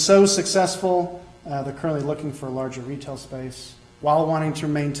 They've been so successful, they're currently looking for a larger retail space while wanting to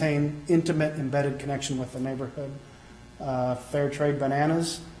maintain intimate, embedded connection with the neighborhood. Fair trade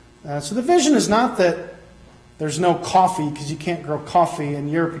bananas. So the vision is not that there's no coffee because you can't grow coffee in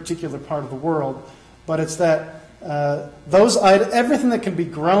your particular part of the world, but it's that everything that can be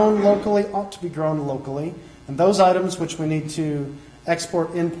grown locally ought to be grown locally, and those items which we need to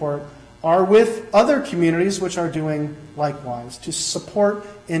export, import, are with other communities which are doing likewise to support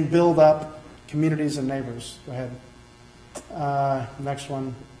and build up communities and neighbors. Go ahead. Next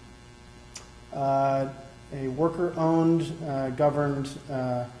one. A worker-owned, governed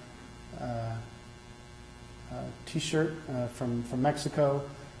T-shirt from Mexico.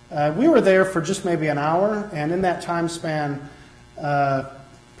 We were there for just maybe an hour, and in that time span,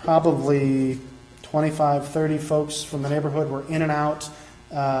 probably 25, 30 folks from the neighborhood were in and out,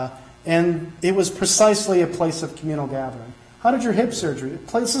 and it was precisely a place of communal gathering. How did your hip surgery?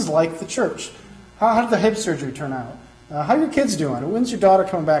 Places like the church. How did the hip surgery turn out? How are your kids doing? When's your daughter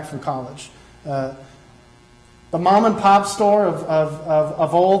coming back from college? The mom and pop store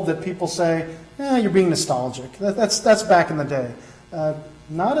of old that people say, you're being nostalgic. That's back in the day.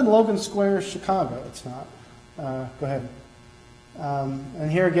 Not in Logan Square, Chicago. It's not. Go ahead.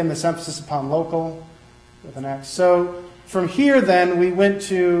 And here again, this emphasis upon local with an X. So from here, then, we went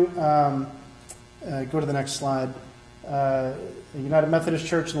to, go to the next slide, the United Methodist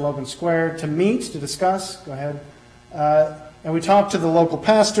Church in Logan Square to meet, to discuss. Go ahead. And we talked to the local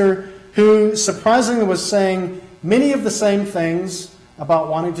pastor who surprisingly was saying many of the same things about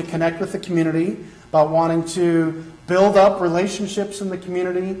wanting to connect with the community, about wanting to build up relationships in the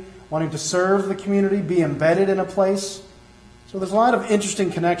community, wanting to serve the community, be embedded in a place. So there's a lot of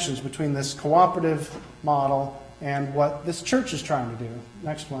interesting connections between this cooperative model and what this church is trying to do.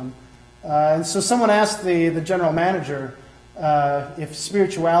 Next one. And so someone asked the general manager if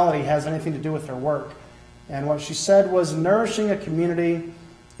spirituality has anything to do with their work. And what she said was, nourishing a community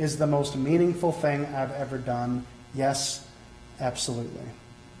is the most meaningful thing I've ever done. Yes, absolutely.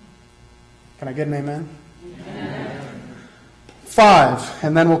 Can I get an amen? Amen. 5,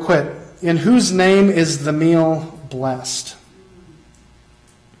 and then we'll quit. In whose name is the meal blessed?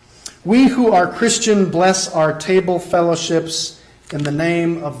 We who are Christian bless our table fellowships in the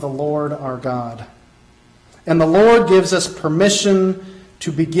name of the Lord our God. And the Lord gives us permission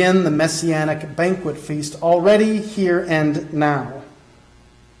to begin the Messianic banquet feast already here and now.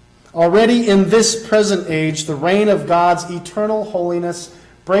 Already in this present age, the reign of God's eternal holiness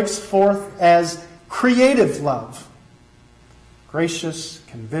breaks forth as creative love. Gracious,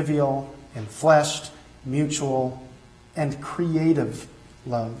 convivial, enfleshed, mutual, and creative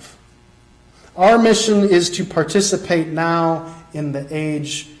love. Our mission is to participate now in the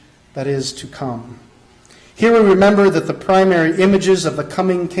age that is to come. Here we remember that the primary images of the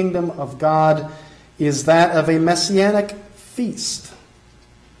coming kingdom of God is that of a messianic feast.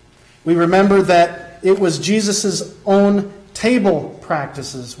 We remember that it was Jesus' own table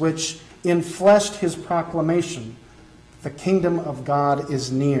practices which infleshed his proclamation, the kingdom of God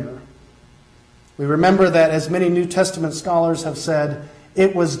is near. We remember that, as many New Testament scholars have said,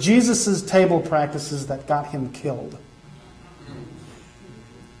 it was Jesus' table practices that got him killed.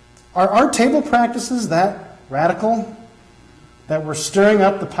 Are our table practices that radical, that we're stirring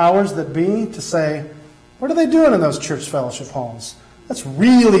up the powers that be to say, what are they doing in those church fellowship halls? That's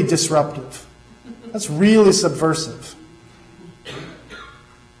really disruptive. That's really subversive.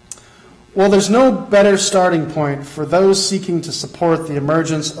 Well, there's no better starting point for those seeking to support the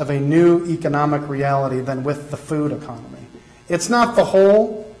emergence of a new economic reality than with the food economy. It's not the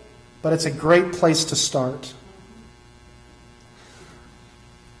whole, but it's a great place to start.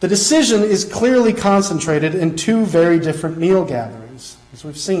 The decision is clearly concentrated in two very different meal gatherings, as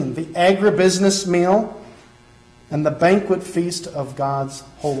we've seen, the agribusiness meal and the banquet feast of God's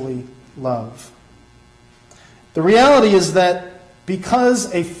holy love. The reality is that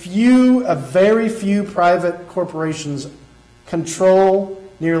because a very few private corporations control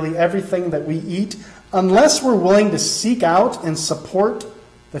nearly everything that we eat, unless we're willing to seek out and support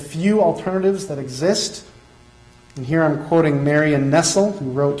the few alternatives that exist, and here I'm quoting Marion Nestle,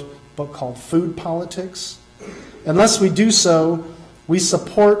 who wrote a book called Food Politics, unless we do so, We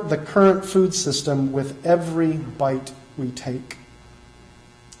support the current food system with every bite we take.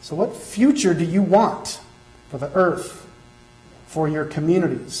 So what future do you want for the earth, for your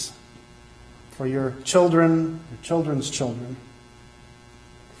communities, for your children, your children's children?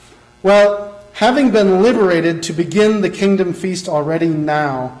 Well, having been liberated to begin the kingdom feast already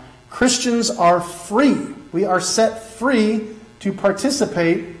now, Christians are free. We are set free to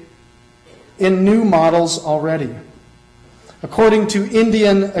participate in new models already. According to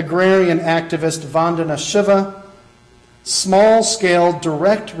Indian agrarian activist Vandana Shiva, small-scale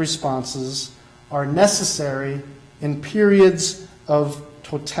direct responses are necessary in periods of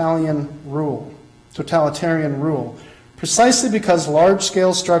totalitarian rule, precisely because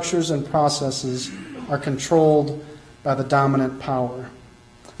large-scale structures and processes are controlled by the dominant power.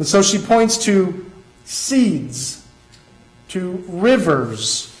 And so she points to seeds, to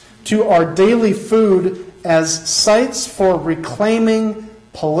rivers, to our daily food as sites for reclaiming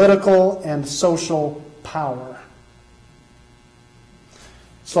political and social power.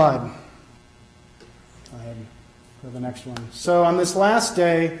 Slide. Go ahead for the next one. So on this last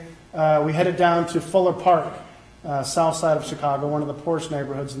day, we headed down to Fuller Park, south side of Chicago, one of the poorest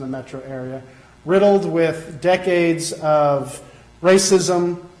neighborhoods in the metro area, riddled with decades of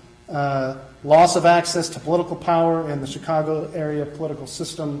racism, loss of access to political power in the Chicago area political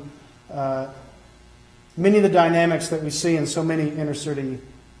system, many of the dynamics that we see in so many inner city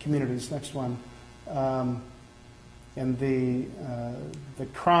communities. Next one. And the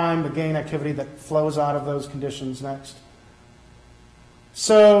crime, the gang activity that flows out of those conditions. Next.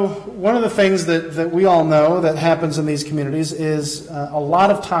 So one of the things that we all know that happens in these communities is a lot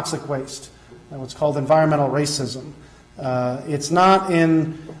of toxic waste, what's called environmental racism. It's not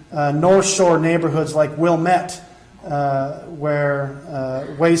in North Shore neighborhoods like Wilmette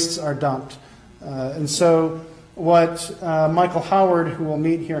where wastes are dumped. And so what Michael Howard, who we'll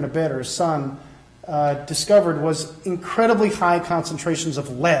meet here in a bit, or his son, discovered was incredibly high concentrations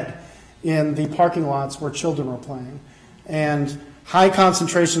of lead in the parking lots where children were playing. And high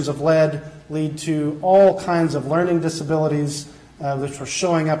concentrations of lead lead to all kinds of learning disabilities, which were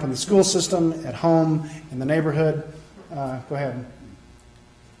showing up in the school system, at home, in the neighborhood. Go ahead.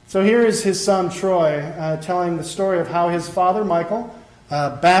 So here is his son, Troy, telling the story of how his father, Michael,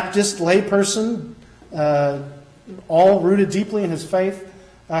 Baptist layperson, all rooted deeply in his faith,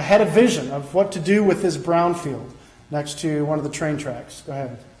 had a vision of what to do with this brownfield next to one of the train tracks. Go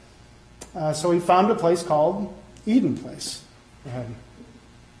ahead. So he found a place called Eden Place. Go ahead.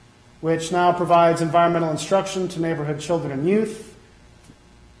 Which now provides environmental instruction to neighborhood children and youth.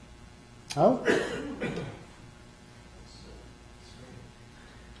 Oh?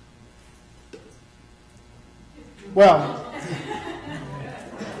 Well,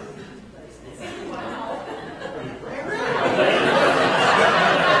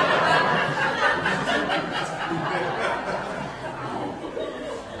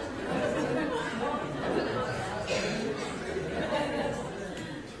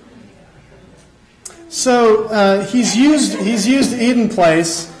 so he's used Eden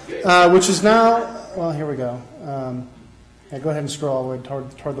Place, which is now, well, here we go. Yeah, go ahead and scroll all the way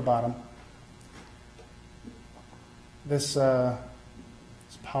toward the bottom. This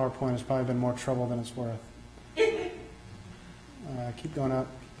PowerPoint has probably been more trouble than it's worth. Keep going up,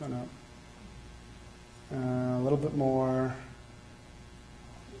 a little bit more.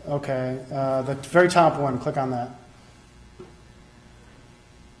 Okay, the very top one, click on that.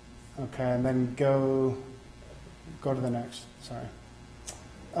 Okay, and then go to the next, sorry.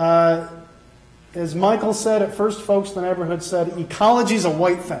 As Michael said, at first folks in the neighborhood said, ecology is a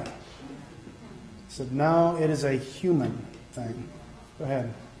white thing. He said, no, it is a human thing. Go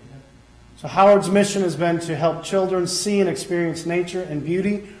ahead. So Howard's mission has been to help children see and experience nature and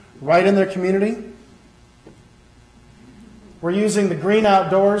beauty right in their community. We're using the green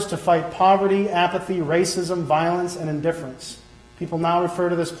outdoors to fight poverty, apathy, racism, violence, and indifference. People now refer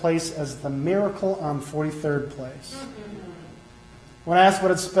to this place as the Miracle on 43rd Place. When asked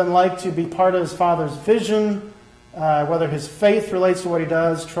what it's been like to be part of his father's vision, whether his faith relates to what he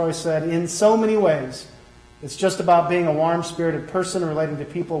does, Troy said, in so many ways, it's just about being a warm-spirited person relating to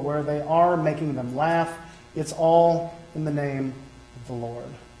people where they are, making them laugh. It's all in the name of the Lord.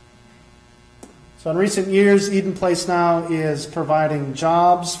 So in recent years, Eden Place now is providing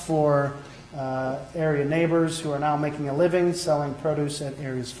jobs for area neighbors who are now making a living selling produce at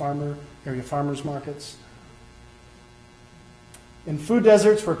area farmers markets. In food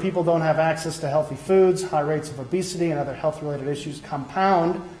deserts where people don't have access to healthy foods, high rates of obesity and other health-related issues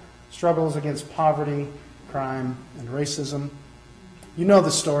compound struggles against poverty, crime, and racism. You know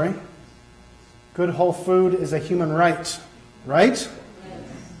the story. Good whole food is a human right. right?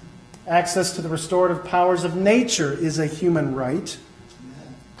 Access to the restorative powers of nature is a human right.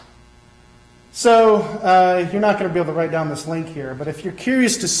 So you're not going to be able to write down this link here, but if you're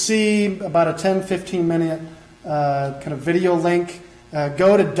curious to see about a 10, 15-minute kind of video link,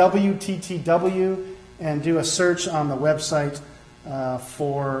 go to WTTW and do a search on the website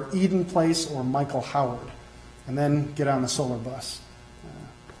for Eden Place or Michael Howard, and then get on the solar bus.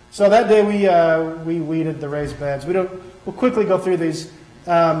 So that day we weeded the raised beds. We'll quickly go through these.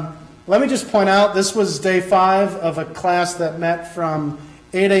 Let me just point out, this was day 5 of a class that met from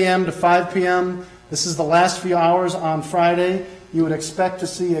 8 a.m. to 5 p.m. This is the last few hours on Friday. You would expect to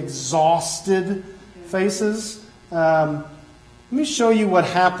see exhausted faces. Let me show you what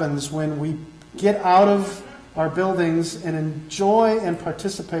happens when we get out of our buildings and enjoy and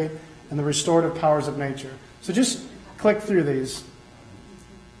participate in the restorative powers of nature. So just click through these.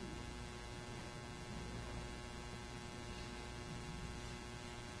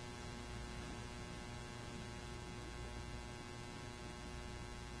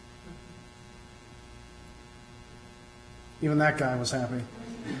 Even that guy was happy.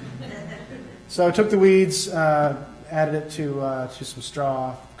 So I took the weeds, added it to some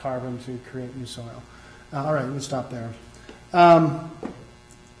straw, carbon to create new soil. All right, let me stop there.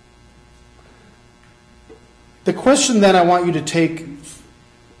 The question that I want you to take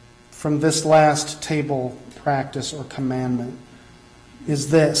from this last table practice or commandment is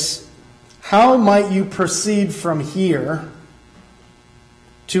this: how might you proceed from here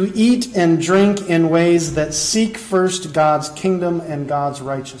to eat and drink in ways that seek first God's kingdom and God's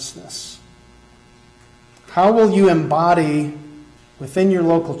righteousness? How will you embody within your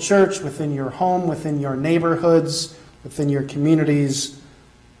local church, within your home, within your neighborhoods, within your communities,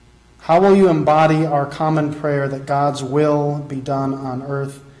 how will you embody our common prayer that God's will be done on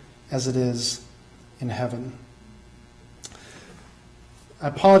earth as it is in heaven? I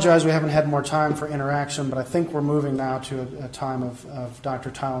apologize we haven't had more time for interaction, but I think we're moving now to a time of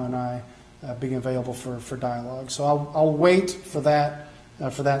Dr. Tyler and I being available for dialogue. So I'll wait for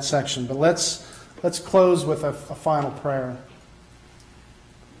that section. But let's close with a final prayer.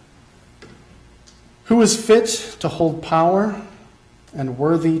 Who is fit to hold power and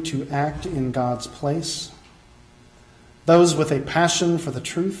worthy to act in God's place? Those with a passion for the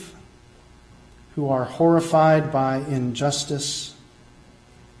truth, who are horrified by injustice,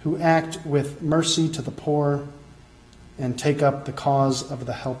 who act with mercy to the poor and take up the cause of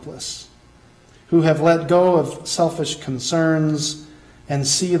the helpless, who have let go of selfish concerns and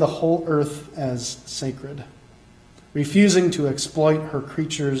see the whole earth as sacred, refusing to exploit her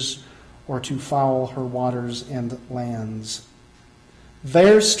creatures or to foul her waters and lands.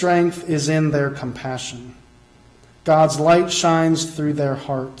 Their strength is in their compassion. God's light shines through their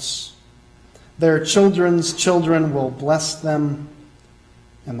hearts. Their children's children will bless them,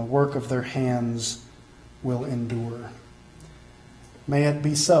 and the work of their hands will endure. May it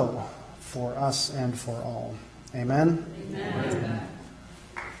be so for us and for all. Amen? Amen.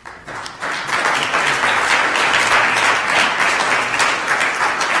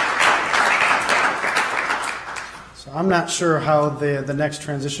 So I'm not sure how the next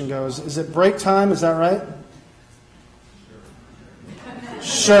transition goes. Is it break time? Is that right?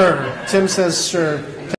 Sure. Tim says sure.